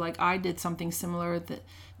 it's true. Like, I did something similar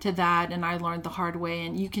to that, and I learned the hard way.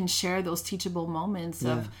 And you can share those teachable moments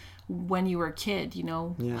of when you were a kid,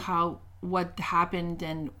 what happened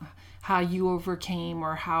and how you overcame,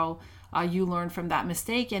 or how you learned from that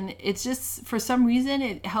mistake. And it's just, for some reason,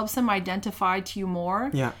 it helps them identify to you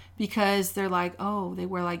more, because they're like, oh, they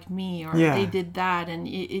were like me, or they did that. And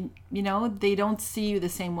they don't see you the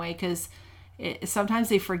same way, because sometimes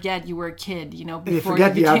they forget you were a kid, before they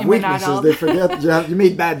forget you you have became an weaknesses. adult. They forget you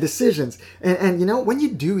made bad decisions. And when you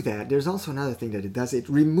do that, there's also another thing that it does. It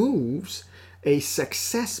removes a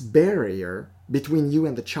success barrier between you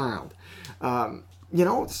and the child.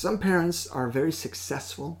 Some parents are very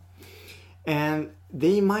successful, and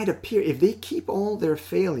they might appear, if they keep all their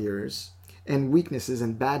failures and weaknesses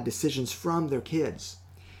and bad decisions from their kids,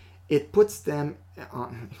 it puts them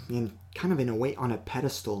in a way on a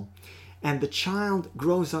pedestal, and the child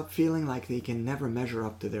grows up feeling like they can never measure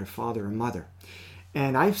up to their father or mother.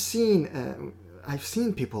 And I've seen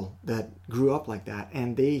people that grew up like that,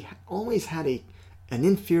 and they always had an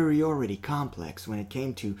inferiority complex when it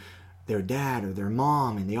came to their dad or their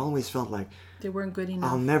mom, and they always felt like they weren't good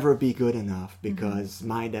enough. I'll never be good enough because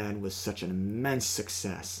my dad was such an immense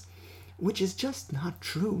success, which is just not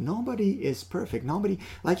true. Nobody is perfect.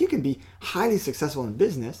 You can be highly successful in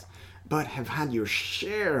business, but have had your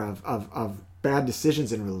share of bad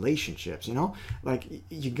decisions in relationships,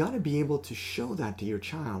 you got to be able to show that to your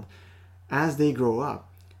child as they grow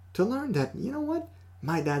up, to learn that,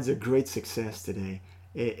 my dad's a great success today,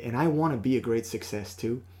 and I want to be a great success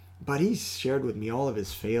too. But he's shared with me all of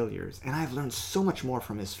his failures, and I've learned so much more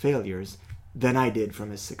from his failures than I did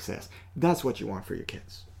from his success. That's what you want for your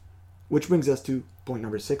kids. Which brings us to point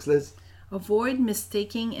number 6, Liz. Avoid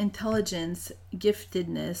mistaking intelligence,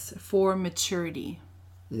 giftedness for maturity.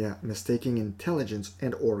 Yeah, mistaking intelligence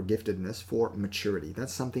and or giftedness for maturity.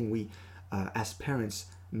 That's something we, as parents,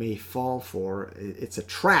 may fall for. It's a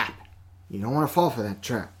trap. You don't want to fall for that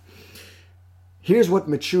trap. Here's what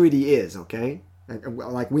maturity is, okay?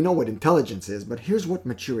 We know what intelligence is, but here's what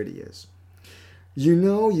maturity is.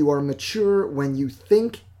 You are mature when you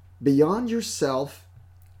think beyond yourself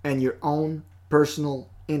and your own personal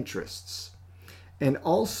interests. And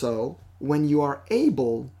also when you are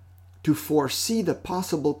able to foresee the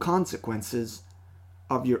possible consequences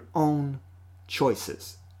of your own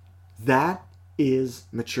choices. That is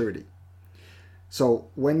maturity. So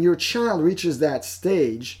when your child reaches that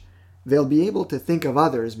stage, they'll be able to think of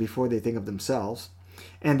others before they think of themselves.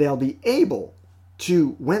 And they'll be able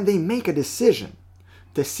to, when they make a decision,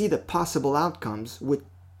 to see the possible outcomes with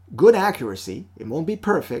good accuracy. It won't be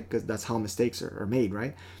perfect, because that's how mistakes are made,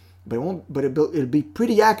 right? But it'll be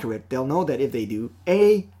pretty accurate. They'll know that if they do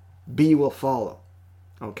A, B will follow.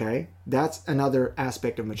 Okay? That's another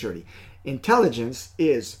aspect of maturity. Intelligence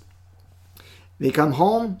is, they come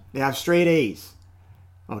home, they have straight A's.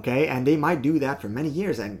 Okay? And they might do that for many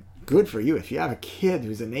years, and good for you. If you have a kid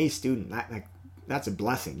who's an A student, that's a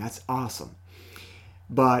blessing. That's awesome.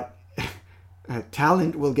 But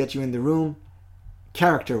talent will get you in the room.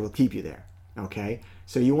 Character will keep you there. Okay?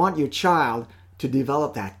 So you want your child to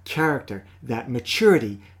develop that character, that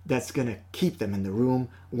maturity that's going to keep them in the room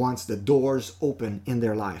once the doors open in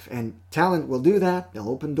their life. And talent will do that. They'll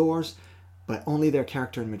open doors, but only their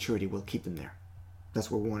character and maturity will keep them there. That's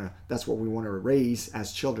what we want to raise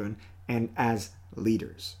as children and as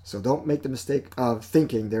leaders. So don't make the mistake of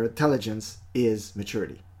thinking their intelligence is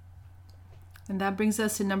maturity. And that brings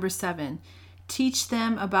us to number 7. Teach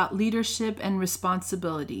them about leadership and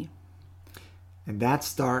responsibility. And that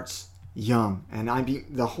starts young. And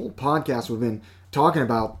the whole podcast we've been talking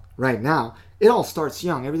about right now, it all starts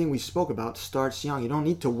young. Everything we spoke about starts young. You don't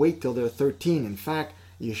need to wait till they're 13. In fact,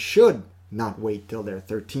 you should not wait till they're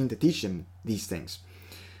 13 to teach them these things.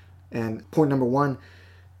 And point number 1,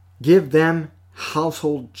 give them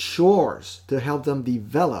household chores to help them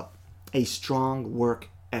develop a strong work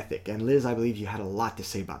ethic. And Liz, I believe you had a lot to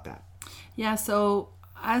say about that. Yeah, so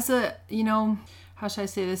as how should I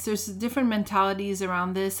say this? There's different mentalities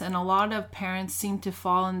around this, and a lot of parents seem to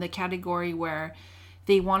fall in the category where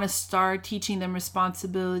they want to start teaching them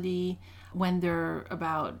responsibility when they're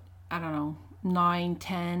about, 9,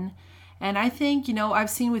 10. And I think, I've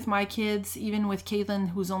seen with my kids, even with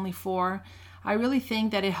Caitlin, who's only 4, I really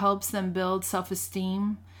think that it helps them build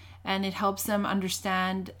self-esteem, and it helps them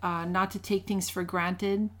understand not to take things for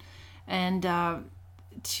granted, and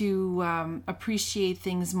to appreciate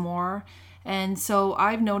things more. And so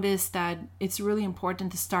I've noticed that it's really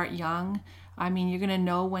important to start young. I mean, you're going to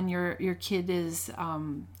know when your kid is,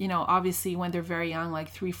 obviously when they're very young, like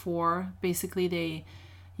 3, 4, basically they,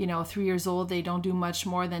 3 years old, they don't do much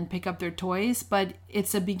more than pick up their toys, but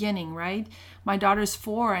it's a beginning, right? My daughter's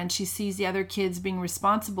 4 and she sees the other kids being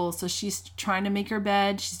responsible. So she's trying to make her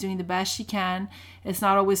bed. She's doing the best she can. It's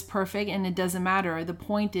not always perfect and it doesn't matter. The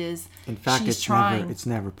point is, in fact, she's trying. It's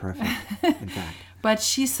never perfect, in fact. But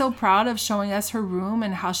she's so proud of showing us her room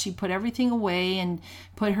and how she put everything away and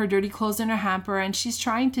put her dirty clothes in her hamper. And she's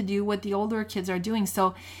trying to do what the older kids are doing.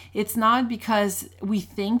 So it's not because we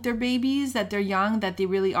think they're babies, that they're young, that they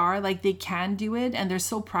really are. Like, they can do it. And they're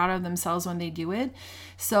so proud of themselves when they do it.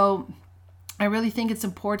 So I really think it's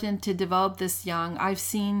important to develop this young. I've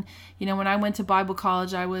seen, when I went to Bible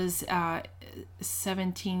college, I was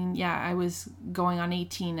 17. Yeah, I was going on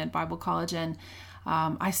 18 at Bible college. And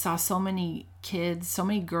I saw so many kids, so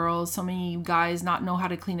many girls, so many guys not know how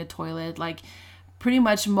to clean a toilet. Like, pretty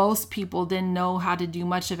much most people didn't know how to do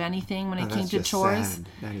much of anything when it came to chores. Sad.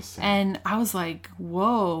 That is sad. And I was like,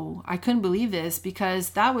 whoa, I couldn't believe this,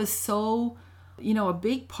 because that was so, a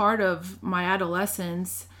big part of my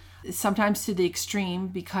adolescence. Sometimes to the extreme,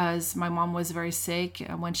 because my mom was very sick.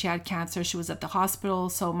 When she had cancer, she was at the hospital.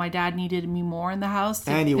 So my dad needed me more in the house.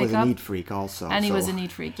 And he was a neat freak also. And he was a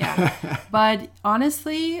neat freak, yeah. But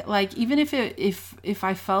honestly, like, even if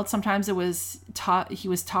I felt sometimes it was he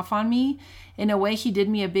was tough on me, in a way he did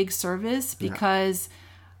me a big service, because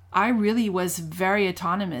I really was very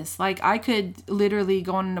autonomous. Like, I could literally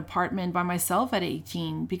go in an apartment by myself at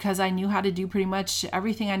 18 because I knew how to do pretty much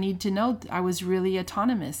everything I need to know. I was really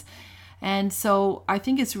autonomous. And so I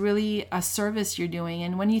think it's really a service you're doing.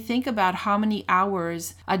 And when you think about how many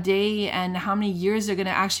hours a day and how many years they're going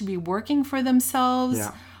to actually be working for themselves,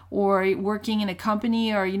 or working in a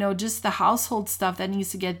company, or, just the household stuff that needs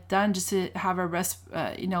to get done just to have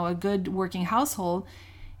a good working household,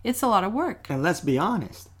 it's a lot of work. And let's be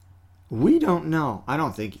honest. We don't know, I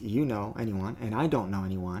don't think you know anyone, and I don't know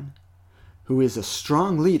anyone, who is a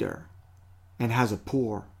strong leader and has a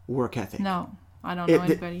poor work ethic. No, I don't know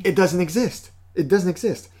anybody. It doesn't exist. It doesn't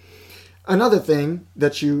exist. Another thing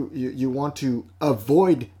that you want to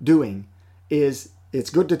avoid doing is, it's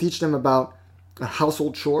good to teach them about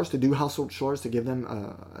household chores, to do household chores, to give them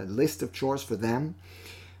a list of chores for them.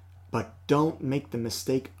 But don't make the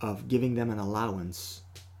mistake of giving them an allowance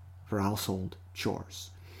for household chores.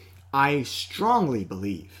 I strongly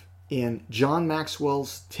believe in John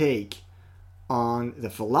Maxwell's take on the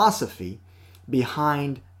philosophy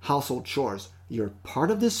behind household chores. You're part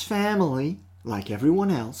of this family, like everyone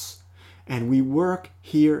else, and we work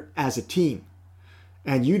here as a team.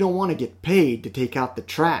 And you don't want to get paid to take out the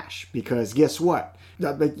trash, because guess what?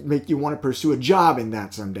 That make you want to pursue a job in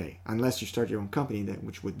that someday, unless you start your own company,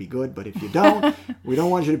 which would be good. But if you don't, we don't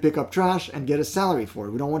want you to pick up trash and get a salary for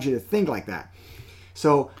it. We don't want you to think like that.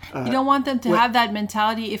 So you don't want them to have that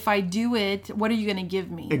mentality. If I do it, what are you going to give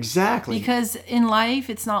me? Exactly. Because in life,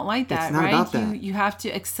 it's not like that, it's not right? About that. You have to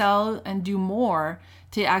excel and do more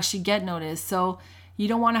to actually get noticed. So you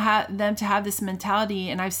don't want to have them to have this mentality.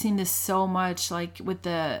 And I've seen this so much, like with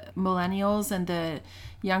the millennials and the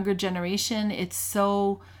younger generation. It's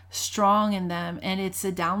so strong in them, and it's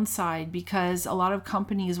a downside, because a lot of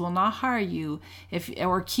companies will not hire you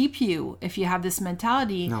or keep you if you have this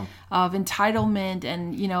mentality of entitlement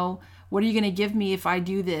and, what are you going to give me if I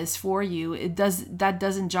do this for you? That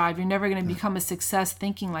doesn't jive. You're never going to become a success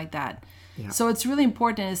thinking like that. Yeah. So it's really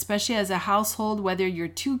important, especially as a household, whether you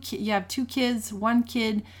have 2 kids, 1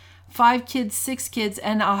 kid, 5 kids, 6 kids,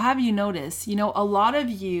 and I'll have you notice, a lot of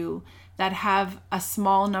you that have a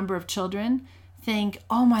small number of children think,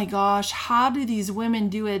 oh my gosh, how do these women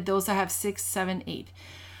do it? Those that have 6, 7, 8.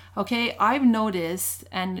 Okay, I've noticed,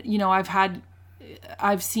 and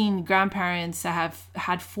I've seen grandparents that have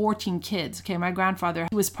had 14 kids. Okay, my grandfather,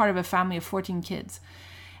 he was part of a family of 14 kids.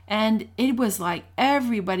 And it was like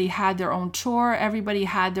everybody had their own chore. Everybody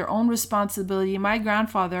had their own responsibility. My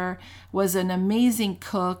grandfather was an amazing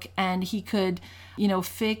cook, and he could,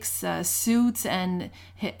 fix suits, and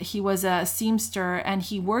he was a seamster, and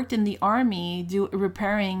he worked in the army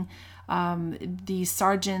repairing the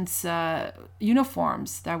sergeants'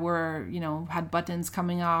 uniforms that were, had buttons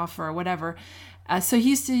coming off or whatever. So he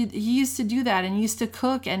used to do that, and he used to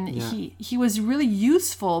cook, and he was really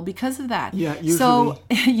useful because of that. Yeah, usually. So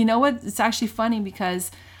you know what? It's actually funny,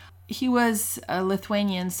 because he was a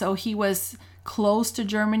Lithuanian, so he was close to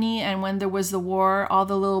Germany, and when there was the war, all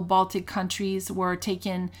the little Baltic countries were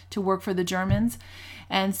taken to work for the Germans.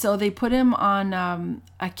 And so they put him on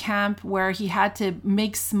a camp where he had to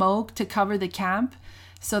make smoke to cover the camp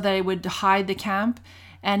so that it would hide the camp.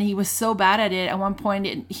 and he was so bad at it. At one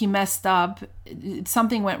point, he messed up.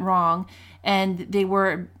 Something went wrong, and they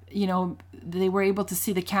were able to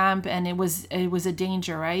see the camp, and it was a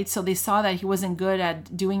danger, right? So they saw that he wasn't good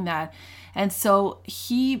at doing that. And so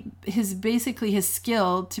his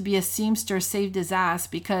skill to be a seamster saved his ass,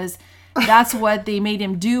 because that's what they made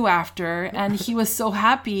him do after. And he was so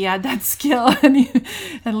happy he had that skill.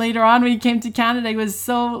 And later on, when he came to Canada, he was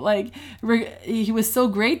so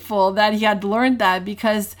grateful that he had learned that,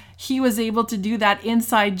 because he was able to do that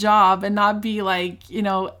inside job and not be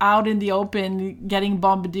out in the open getting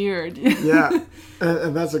bombardied. Yeah,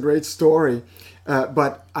 and that's a great story.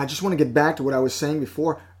 But I just want to get back to what I was saying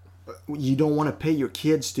before. You don't want to pay your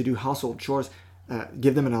kids to do household chores.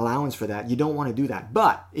 Give them an allowance for that. You don't want to do that.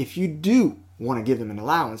 But if you do want to give them an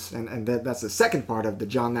allowance, and that's the second part of the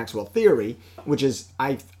John Maxwell theory, which is,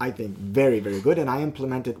 I think, very, very good, and I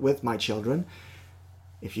implement it with my children.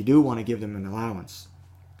 If you do want to give them an allowance,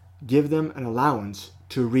 give them an allowance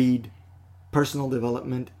to read personal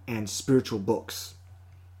development and spiritual books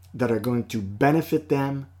that are going to benefit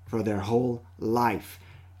them for their whole life,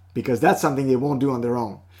 because that's something they won't do on their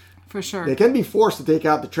own. For sure. They can be forced to take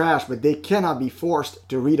out the trash, but they cannot be forced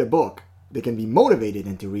to read a book. They can be motivated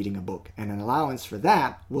into reading a book, and an allowance for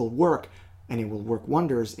that will work, and it will work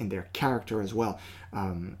wonders in their character as well.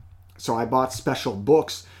 So I bought special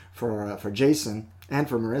books for Jason and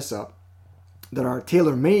for Marissa that are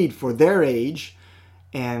tailor-made for their age,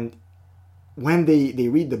 and when they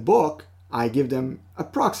read the book, I give them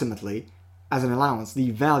approximately, as an allowance,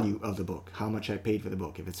 the value of the book, how much I paid for the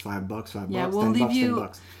book. If it's $5,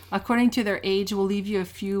 $10, according to their age, we'll leave you a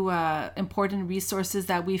few important resources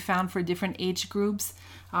that we found for different age groups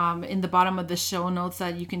in the bottom of the show notes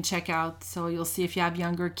that you can check out. So you'll see if you have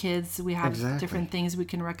younger kids, we have different things we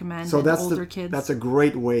can recommend. So that's older kids. That's a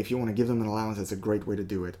great way. If you want to give them an allowance, that's a great way to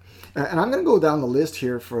do it. And I'm going to go down the list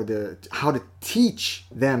here for how to teach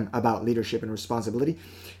them about leadership and responsibility.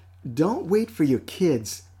 Don't wait for your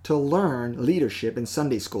kids to learn leadership in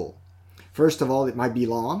Sunday school. First of all, it might be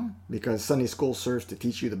long, because Sunday school serves to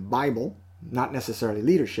teach you the Bible, not necessarily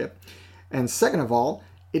leadership. And second of all,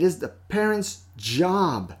 it is the parents'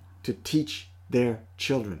 job to teach their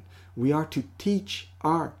children. We are to teach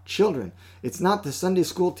our children. It's not the Sunday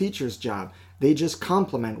school teacher's job. They just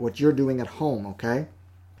complement what you're doing at home, okay?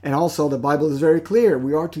 And also, the Bible is very clear.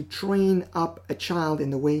 We are to train up a child in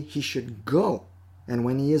the way he should go. And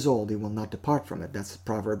when he is old, he will not depart from it. That's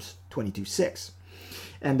Proverbs 22:6.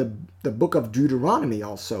 And the book of Deuteronomy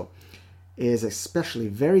also is especially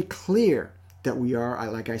very clear that we are,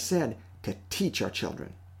 like I said, to teach our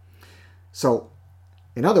children. So,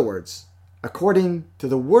 in other words, according to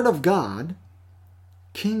the Word of God,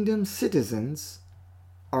 kingdom citizens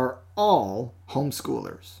are all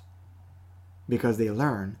homeschoolers, because they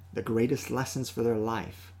learn the greatest lessons for their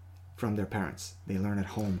life from their parents. They learn at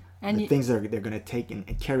home. And the things that they're going to take and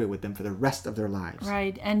carry with them for the rest of their lives.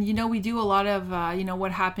 Right. And, we do a lot of,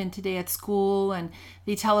 what happened today at school, and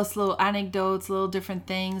they tell us little anecdotes, little different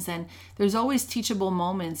things. And there's always teachable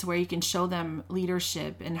moments where you can show them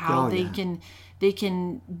leadership and how they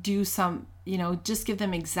can do some, just give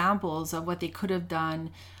them examples of what they could have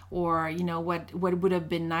done, or, what would have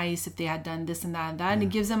been nice if they had done this and that and that. Yeah. And it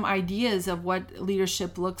gives them ideas of what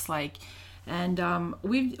leadership looks like. And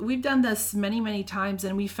we've done this many times,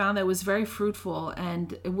 and we found that it was very fruitful.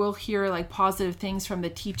 And we'll hear positive things from the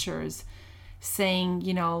teachers saying,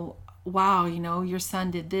 wow, your son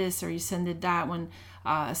did this or your son did that when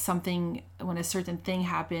a certain thing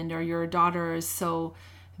happened, or your daughter is so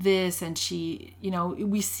this, and she,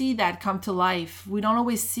 we see that come to life. We don't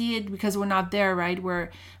always see it because we're not there, right?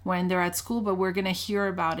 When they're at school, but we're going to hear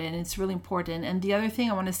about it, and it's really important. And the other thing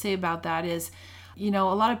I want to say about that is, a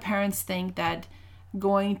lot of parents think that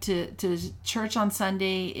going to church on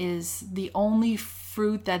Sunday is the only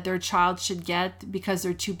fruit that their child should get because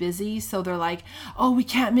they're too busy. So they're like, oh, we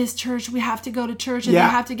can't miss church. We have to go to church, and they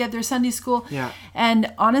have to get their Sunday school. Yeah.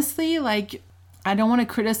 And honestly, I don't want to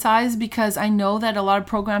criticize, because I know that a lot of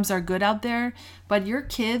programs are good out there, but your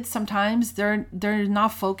kids, sometimes they're not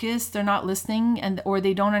focused, they're not listening, or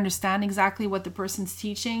they don't understand exactly what the person's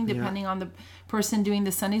teaching, depending on the person doing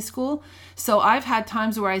the Sunday school. So I've had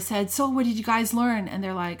times where I said, so what did you guys learn? And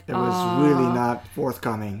they're like, it was really not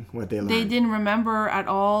forthcoming what they learned. They didn't remember at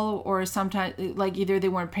all, or sometimes either they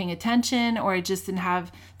weren't paying attention, or it just didn't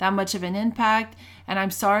have that much of an impact. And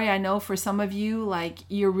I'm sorry, I know for some of you,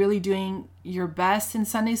 you're really doing your best in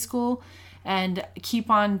Sunday school, and keep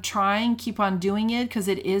on trying, keep on doing it, because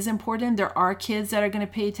it is important. There are kids that are going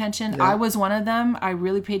to pay attention. Yeah. I was one of them. I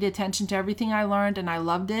really paid attention to everything I learned, and I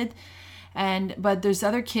loved it. But there's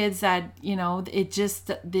other kids that,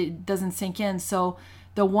 it doesn't sink in. So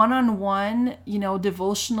the one-on-one,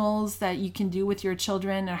 devotionals that you can do with your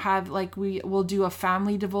children, or have, like, we will do a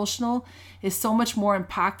family devotional, is so much more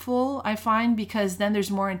impactful, I find, because then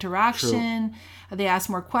there's more interaction. True. They ask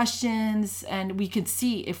more questions, and we could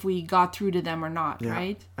see if we got through to them or not,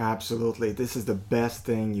 right? Absolutely. This is the best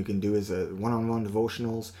thing you can do, is a one-on-one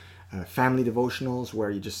devotionals. Family devotionals where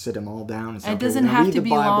you just sit them all down and say, it doesn't have to be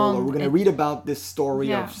long, or we're going to read about this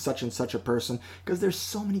story of such and such a person, because there's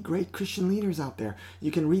so many great Christian leaders out there.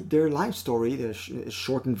 You can read their life story, there's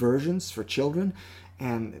shortened versions for children,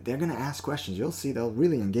 and they're going to ask questions. You'll see they'll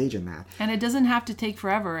really engage in that. And it doesn't have to take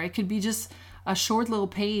forever. It could be just a short little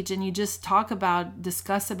page, and you just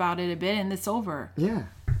discuss about it a bit, and it's over. Yeah.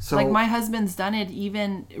 So, like, my husband's done it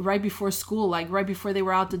even right before school, like right before they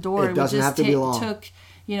were out the door. It doesn't have to be long. Took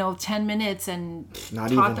 10 minutes and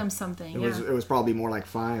taught them something. It was probably more like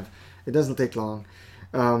 5. It doesn't take long.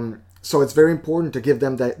 So it's very important to give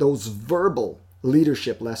them those verbal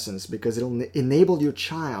leadership lessons, because it'll enable your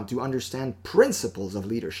child to understand principles of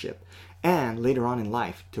leadership, and later on in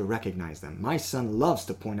life to recognize them. My son loves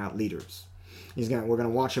to point out leaders. We're gonna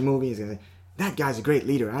watch a movie. He's gonna say, "That guy's a great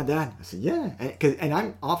leader, huh, Dad?" I said, "Yeah," and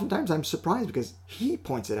I'm surprised because he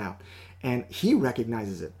points it out and he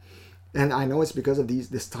recognizes it. And I know it's because of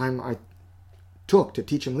this time I took to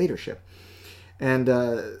teach him leadership. And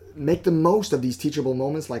make the most of these teachable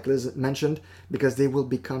moments, like Liz mentioned, because they will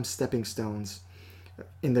become stepping stones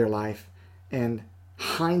in their life, and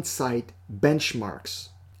hindsight benchmarks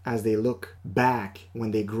as they look back.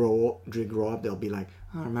 When they grow up, they'll be like,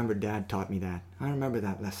 "I remember Dad taught me that. I remember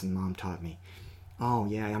that lesson Mom taught me. Oh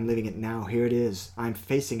yeah, I'm living it now. Here it is. I'm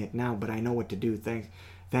facing it now, but I know what to do.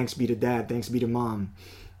 Thanks be to Dad. Thanks be to Mom.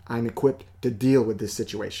 I'm equipped to deal with this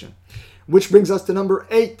situation." Which brings us to number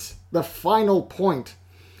 8, the final point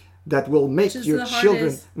that will make your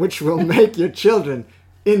children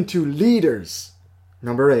into leaders.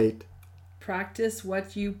 Number 8. Practice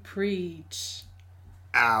what you preach.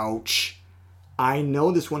 Ouch. I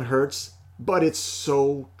know this one hurts, but it's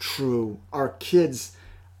so true. Our kids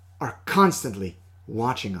are constantly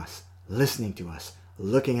watching us, listening to us,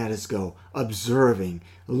 looking at us go, observing,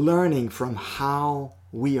 learning from how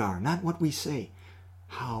we are, not what we say,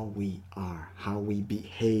 how we are, how we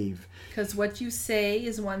behave. Because what you say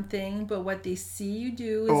is one thing, but what they see you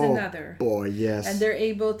do is another. Oh boy, yes. And they're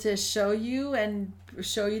able to show you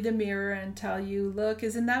the mirror and tell you, "Look,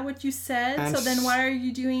 isn't that what you said? And so then why are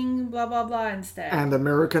you doing blah, blah, blah instead?" And the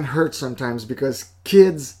mirror can hurt sometimes, because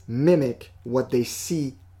kids mimic what they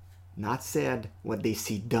see, not said, what they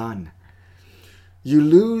see done. You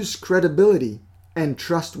lose credibility and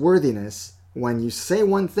trustworthiness when you say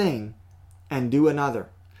one thing and do another.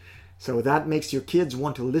 So that makes your kids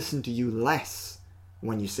want to listen to you less.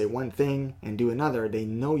 When you say one thing and do another, they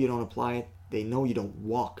know you don't apply it. They know you don't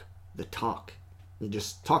walk the talk. You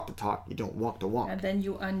just talk the talk. You don't walk the walk. And then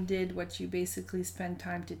you undid what you basically spent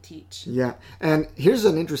time to teach. Yeah. And here's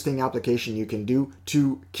an interesting application you can do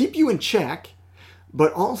to keep you in check,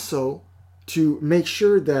 but also to make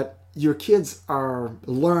sure that your kids are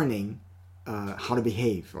learning how to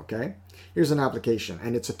behave, okay? Here's an application,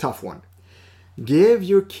 and it's a tough one. Give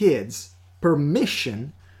your kids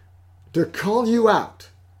permission to call you out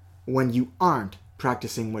when you aren't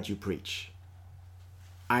practicing what you preach.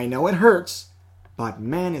 I know it hurts, but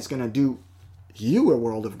man, it's going to do you a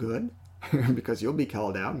world of good because you'll be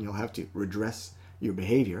called out and you'll have to redress your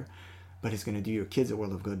behavior. But it's going to do your kids a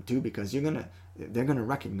world of good too, because they're going to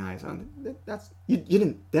recognize,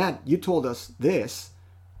 Dad, you told us this,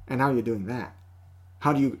 and now you're doing that.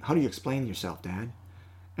 How do you explain yourself, Dad?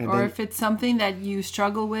 Or if it's something that you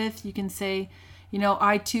struggle with, you can say,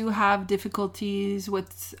 I too have difficulties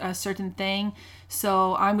with a certain thing,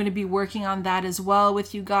 so I'm going to be working on that as well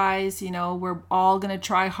with you guys. We're all going to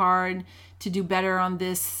try hard to do better on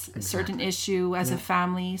this certain issue as a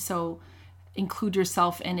family. So include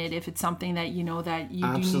yourself in it if it's something that that you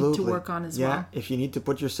do need to work on as well. Yeah, if you need to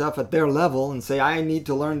put yourself at their level and say, I need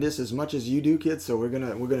to learn this as much as you do, kids, so we're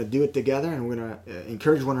gonna do it together, and we're gonna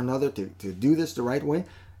encourage one another to do this the right way.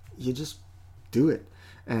 You just do it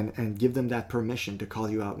and give them that permission to call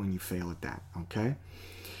you out when you fail at that, okay?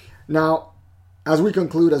 Now, as we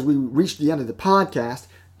conclude, as we reach the end of the podcast,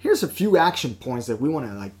 here's a few action points that we want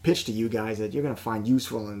to pitch to you guys that you're going to find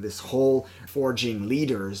useful in this whole forging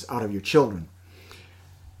leaders out of your children.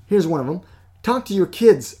 Here's one of them. Talk to your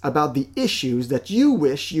kids about the issues that you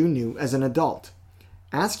wish you knew as an adult.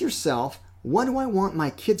 Ask yourself, what do I want my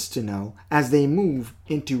kids to know as they move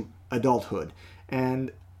into adulthood?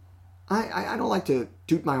 And I don't like to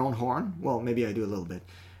toot my own horn. Well, maybe I do a little bit.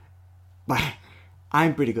 But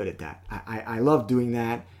I'm pretty good at that. I love doing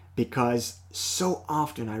that. because so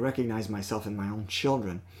often I recognize myself in my own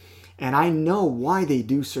children, and I know why they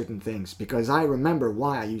do certain things because I remember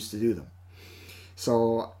why I used to do them.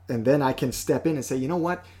 So, and then I can step in and say, you know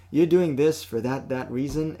what, you're doing this for that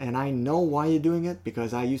reason, and I know why you're doing it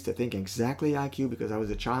because I used to think exactly like you because I was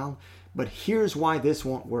a child, but here's why this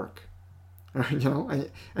won't work. You know,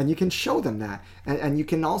 and you can show them that, and you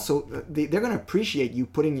can also, they're going to appreciate you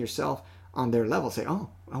putting yourself on their level. Say, oh,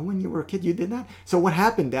 when you were a kid you did that? So what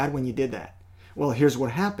happened, Dad, when you did that? Well, here's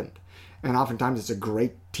what happened. And oftentimes it's a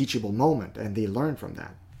great teachable moment, and they learn from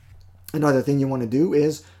that. Another thing you want to do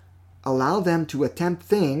is allow them to attempt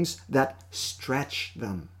things that stretch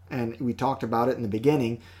them. And we talked about it in the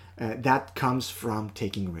beginning. That comes from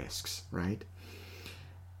taking risks, right?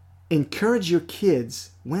 Encourage your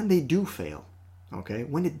kids when they do fail, okay,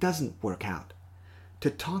 when it doesn't work out, to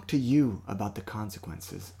talk to you about the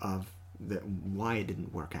consequences of why it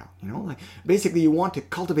didn't work out. You know, like basically you want to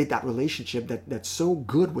cultivate that relationship that's so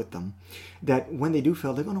good with them that when they do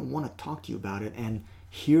fail, they're going to want to talk to you about it and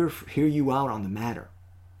hear you out on the matter.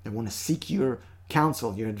 They want to seek your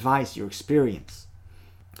counsel, your advice, your experience.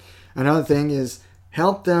 Another thing is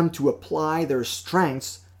help them to apply their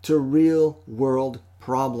strengths to real world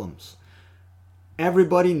problems.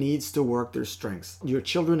 Everybody needs to work their strengths. Your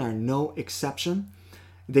children are no exception.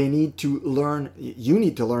 They need to learn, you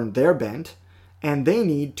need to learn their bent, and they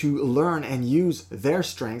need to learn and use their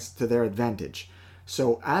strengths to their advantage.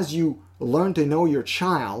 So as you learn to know your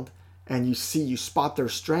child and you spot their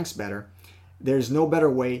strengths better, there's no better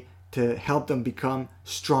way to help them become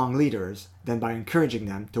strong leaders than by encouraging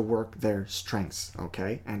them to work their strengths,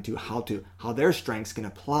 okay? And to how their strengths can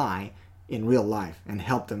apply in real life and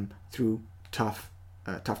help them through tough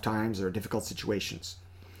times or difficult situations.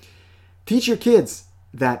 Teach your kids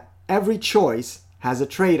that every choice has a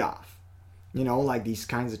trade-off. You know, like these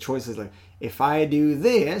kinds of choices, like if I do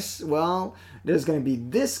this, well, there's going to be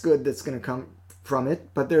this good that's going to come from it,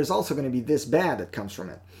 but there's also going to be this bad that comes from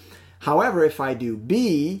it. However, if I do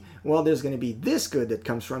B, well, there's going to be this good that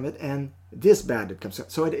comes from it and this bad that comes from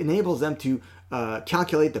it. So it enables them to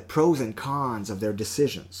calculate the pros and cons of their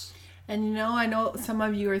decisions. And you know, I know some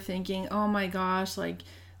of you are thinking, oh my gosh, like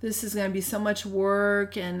this is going to be so much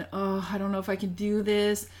work and oh, I don't know if I can do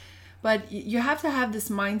this. But you have to have this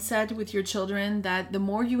mindset with your children that the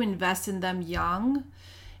more you invest in them young,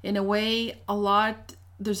 in a way,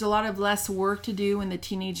 there's a lot of less work to do in the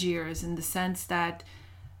teenage years, in the sense that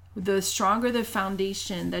the stronger the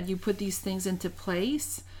foundation that you put these things into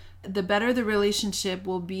place, the better the relationship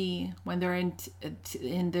will be when they're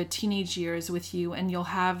in the teenage years with you, and you'll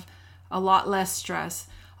have a lot less stress.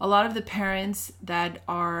 A lot of the parents that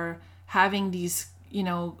are having these, you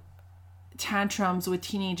know, tantrums with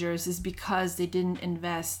teenagers is because they didn't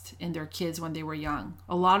invest in their kids when they were young.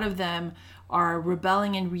 A lot of them are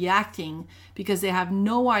rebelling and reacting because they have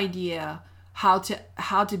no idea how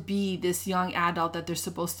to be this young adult that they're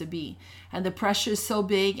supposed to be. And the pressure is so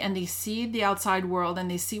big, and they see the outside world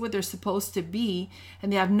and they see what they're supposed to be,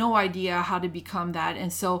 and they have no idea how to become that.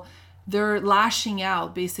 And so they're lashing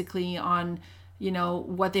out basically on, you know,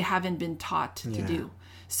 what they haven't been taught to do.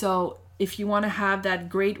 So if you want to have that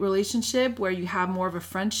great relationship where you have more of a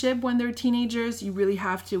friendship when they're teenagers, you really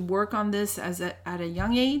have to work on this at a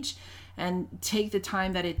young age and take the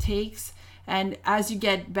time that it takes. And as you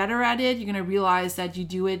get better at it, you're going to realize that you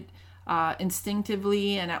do it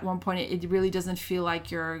instinctively. And at one point, it really doesn't feel like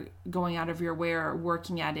you're going out of your way or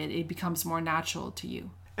working at it. It becomes more natural to you.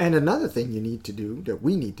 And another thing you need to do, that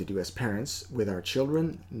we need to do as parents with our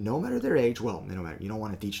children, no matter their age, well, no matter, you don't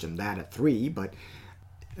want to teach them that at 3, but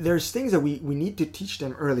there's things that we need to teach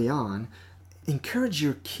them early on. Encourage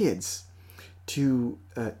your kids to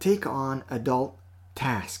take on adult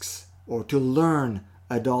tasks or to learn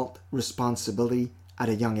adult responsibility at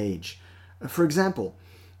a young age. For example,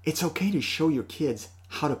 it's okay to show your kids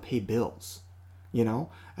how to pay bills. You know,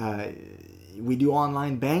 we do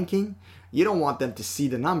online banking. You don't want them to see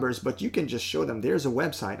the numbers, but you can just show them there's a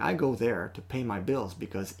website. I go there to pay my bills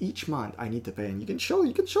because each month I need to pay, and you can show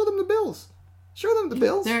them the bills. Show them the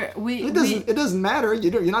bills. It doesn't matter.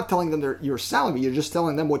 You're not telling them your salary. You're just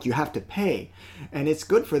telling them what you have to pay, and it's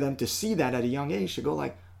good for them to see that at a young age, to go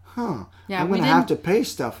like, I'm going to have to pay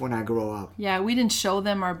stuff when I grow up. Yeah, we didn't show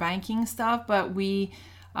them our banking stuff, but we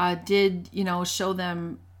did, show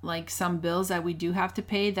them like some bills that we do have to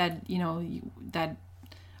pay that, that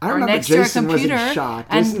I remember next to a Jason was computer, in shock.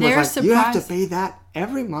 and Jason they're was like, you have to surprised. pay that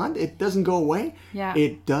every month? It doesn't go away? Yeah.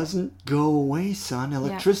 It doesn't go away, son.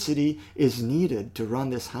 Electricity is needed to run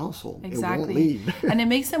this household. Exactly. It won't leave. And it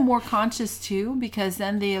makes them more conscious too, because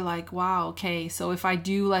then they're like, wow, okay, so if I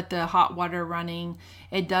do let the hot water running,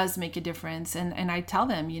 it does make a difference. And I tell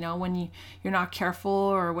them, when you're not careful,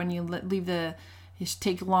 or when you you should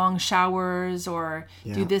take long showers, or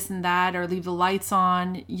do this and that, or leave the lights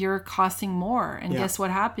on, you're costing more. And guess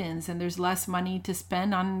what happens? And there's less money to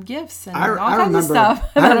spend on gifts and all kinds of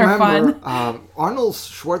stuff that are fun. Arnold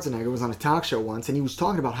Schwarzenegger was on a talk show once, and he was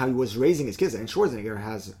talking about how he was raising his kids. And Schwarzenegger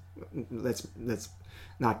has, let's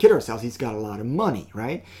not kid ourselves, he's got a lot of money,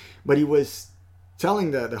 right? But he was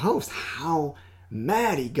telling the host how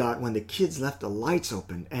mad he got when the kids left the lights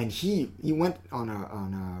open, and he went on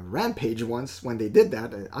a rampage once when they did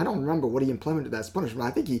that. I don't remember what he implemented as punishment.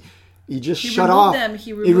 I think he just shut off.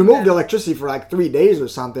 He removed the electricity for like 3 days or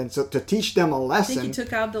something, so to teach them a lesson. I think he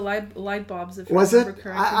took out the light bulbs. If was I it? remember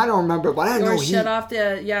correctly. I don't remember, but I know he shut off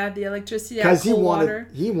the electricity because cold water.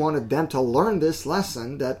 He wanted them to learn this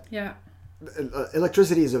lesson that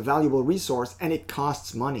electricity is a valuable resource and it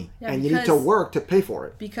costs money, and you need to work to pay for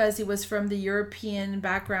it. Because he was from the European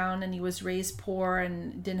background and he was raised poor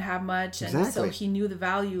and didn't have much, and so he knew the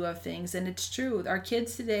value of things. And it's true, our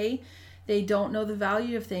kids today, they don't know the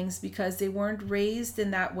value of things because they weren't raised in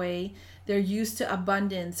that way. They're used to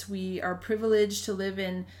abundance. We are privileged to live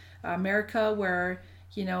in America, where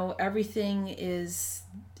everything is,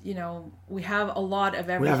 we have a lot of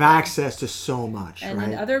everything. We have access to so much, and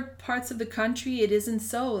in other parts of the country, it isn't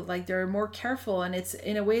so. Like, they're more careful, and it's,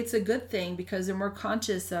 in a way, it's a good thing because they're more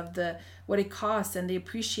conscious of what it costs, and they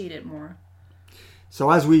appreciate it more. So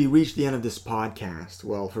as we reach the end of this podcast,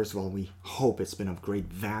 well, first of all, we hope it's been of great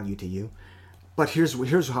value to you. But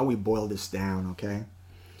here's how we boil this down, okay?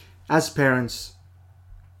 As parents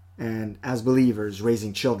and as believers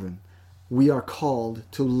raising children, we are called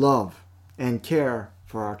to love and care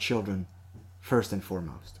for our children first and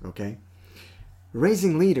foremost, okay?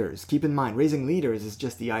 Raising leaders, keep in mind, raising leaders is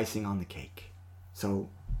just the icing on the cake. So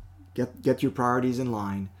get your priorities in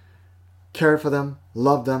line, care for them,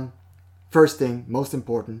 love them, first thing, most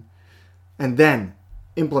important, and then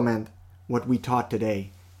implement what we taught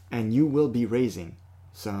today, and you will be raising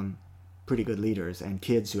some pretty good leaders and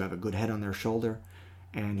kids who have a good head on their shoulder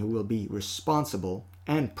and who will be responsible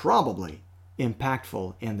and probably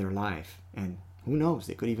impactful in their life. And who knows,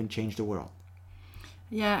 they could even change the world.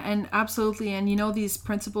 Yeah, and absolutely. And these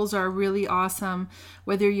principles are really awesome.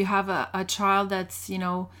 Whether you have a child that's,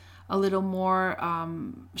 a little more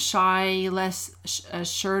shy, less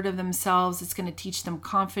assured of themselves, it's going to teach them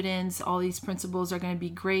confidence. All these principles are going to be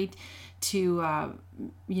great to,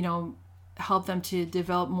 help them to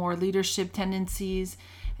develop more leadership tendencies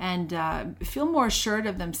and feel more assured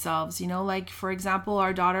of themselves. Like, for example,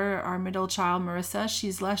 our middle child, Marissa,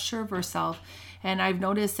 she's less sure of herself. And I've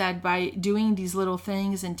noticed that by doing these little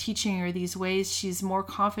things and teaching her these ways, she's more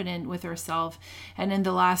confident with herself. And in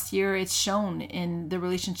the last year, it's shown in the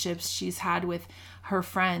relationships she's had with her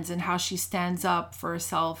friends and how she stands up for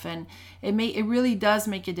herself. And it really does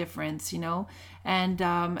make a difference,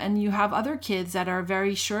 And you have other kids that are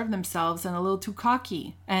very sure of themselves and a little too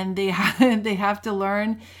cocky, and they have to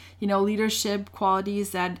learn, leadership qualities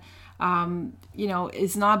that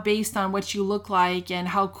is not based on what you look like and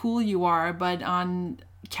how cool you are, but on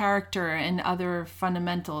character and other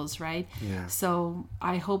fundamentals, right? Yeah. So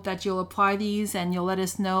I hope that you'll apply these and you'll let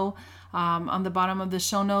us know. On the bottom of the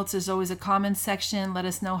show notes, there's always a comment section. Let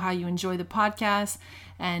us know how you enjoy the podcast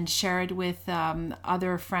and share it with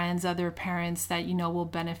other friends, other parents that will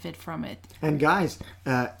benefit from it. And guys,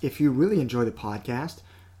 if you really enjoy the podcast,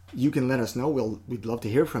 you can let us know. We'd love to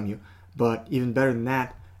hear from you. But even better than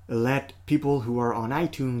that, let people who are on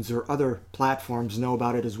iTunes or other platforms know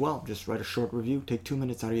about it as well. Just write a short review. Take 2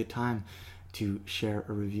 minutes out of your time to share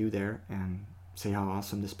a review there and say how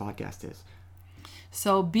awesome this podcast is.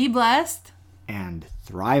 So be blessed. And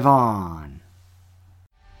thrive on.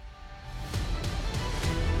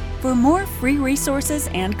 For more free resources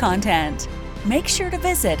and content, make sure to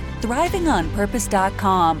visit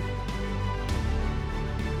thrivingonpurpose.com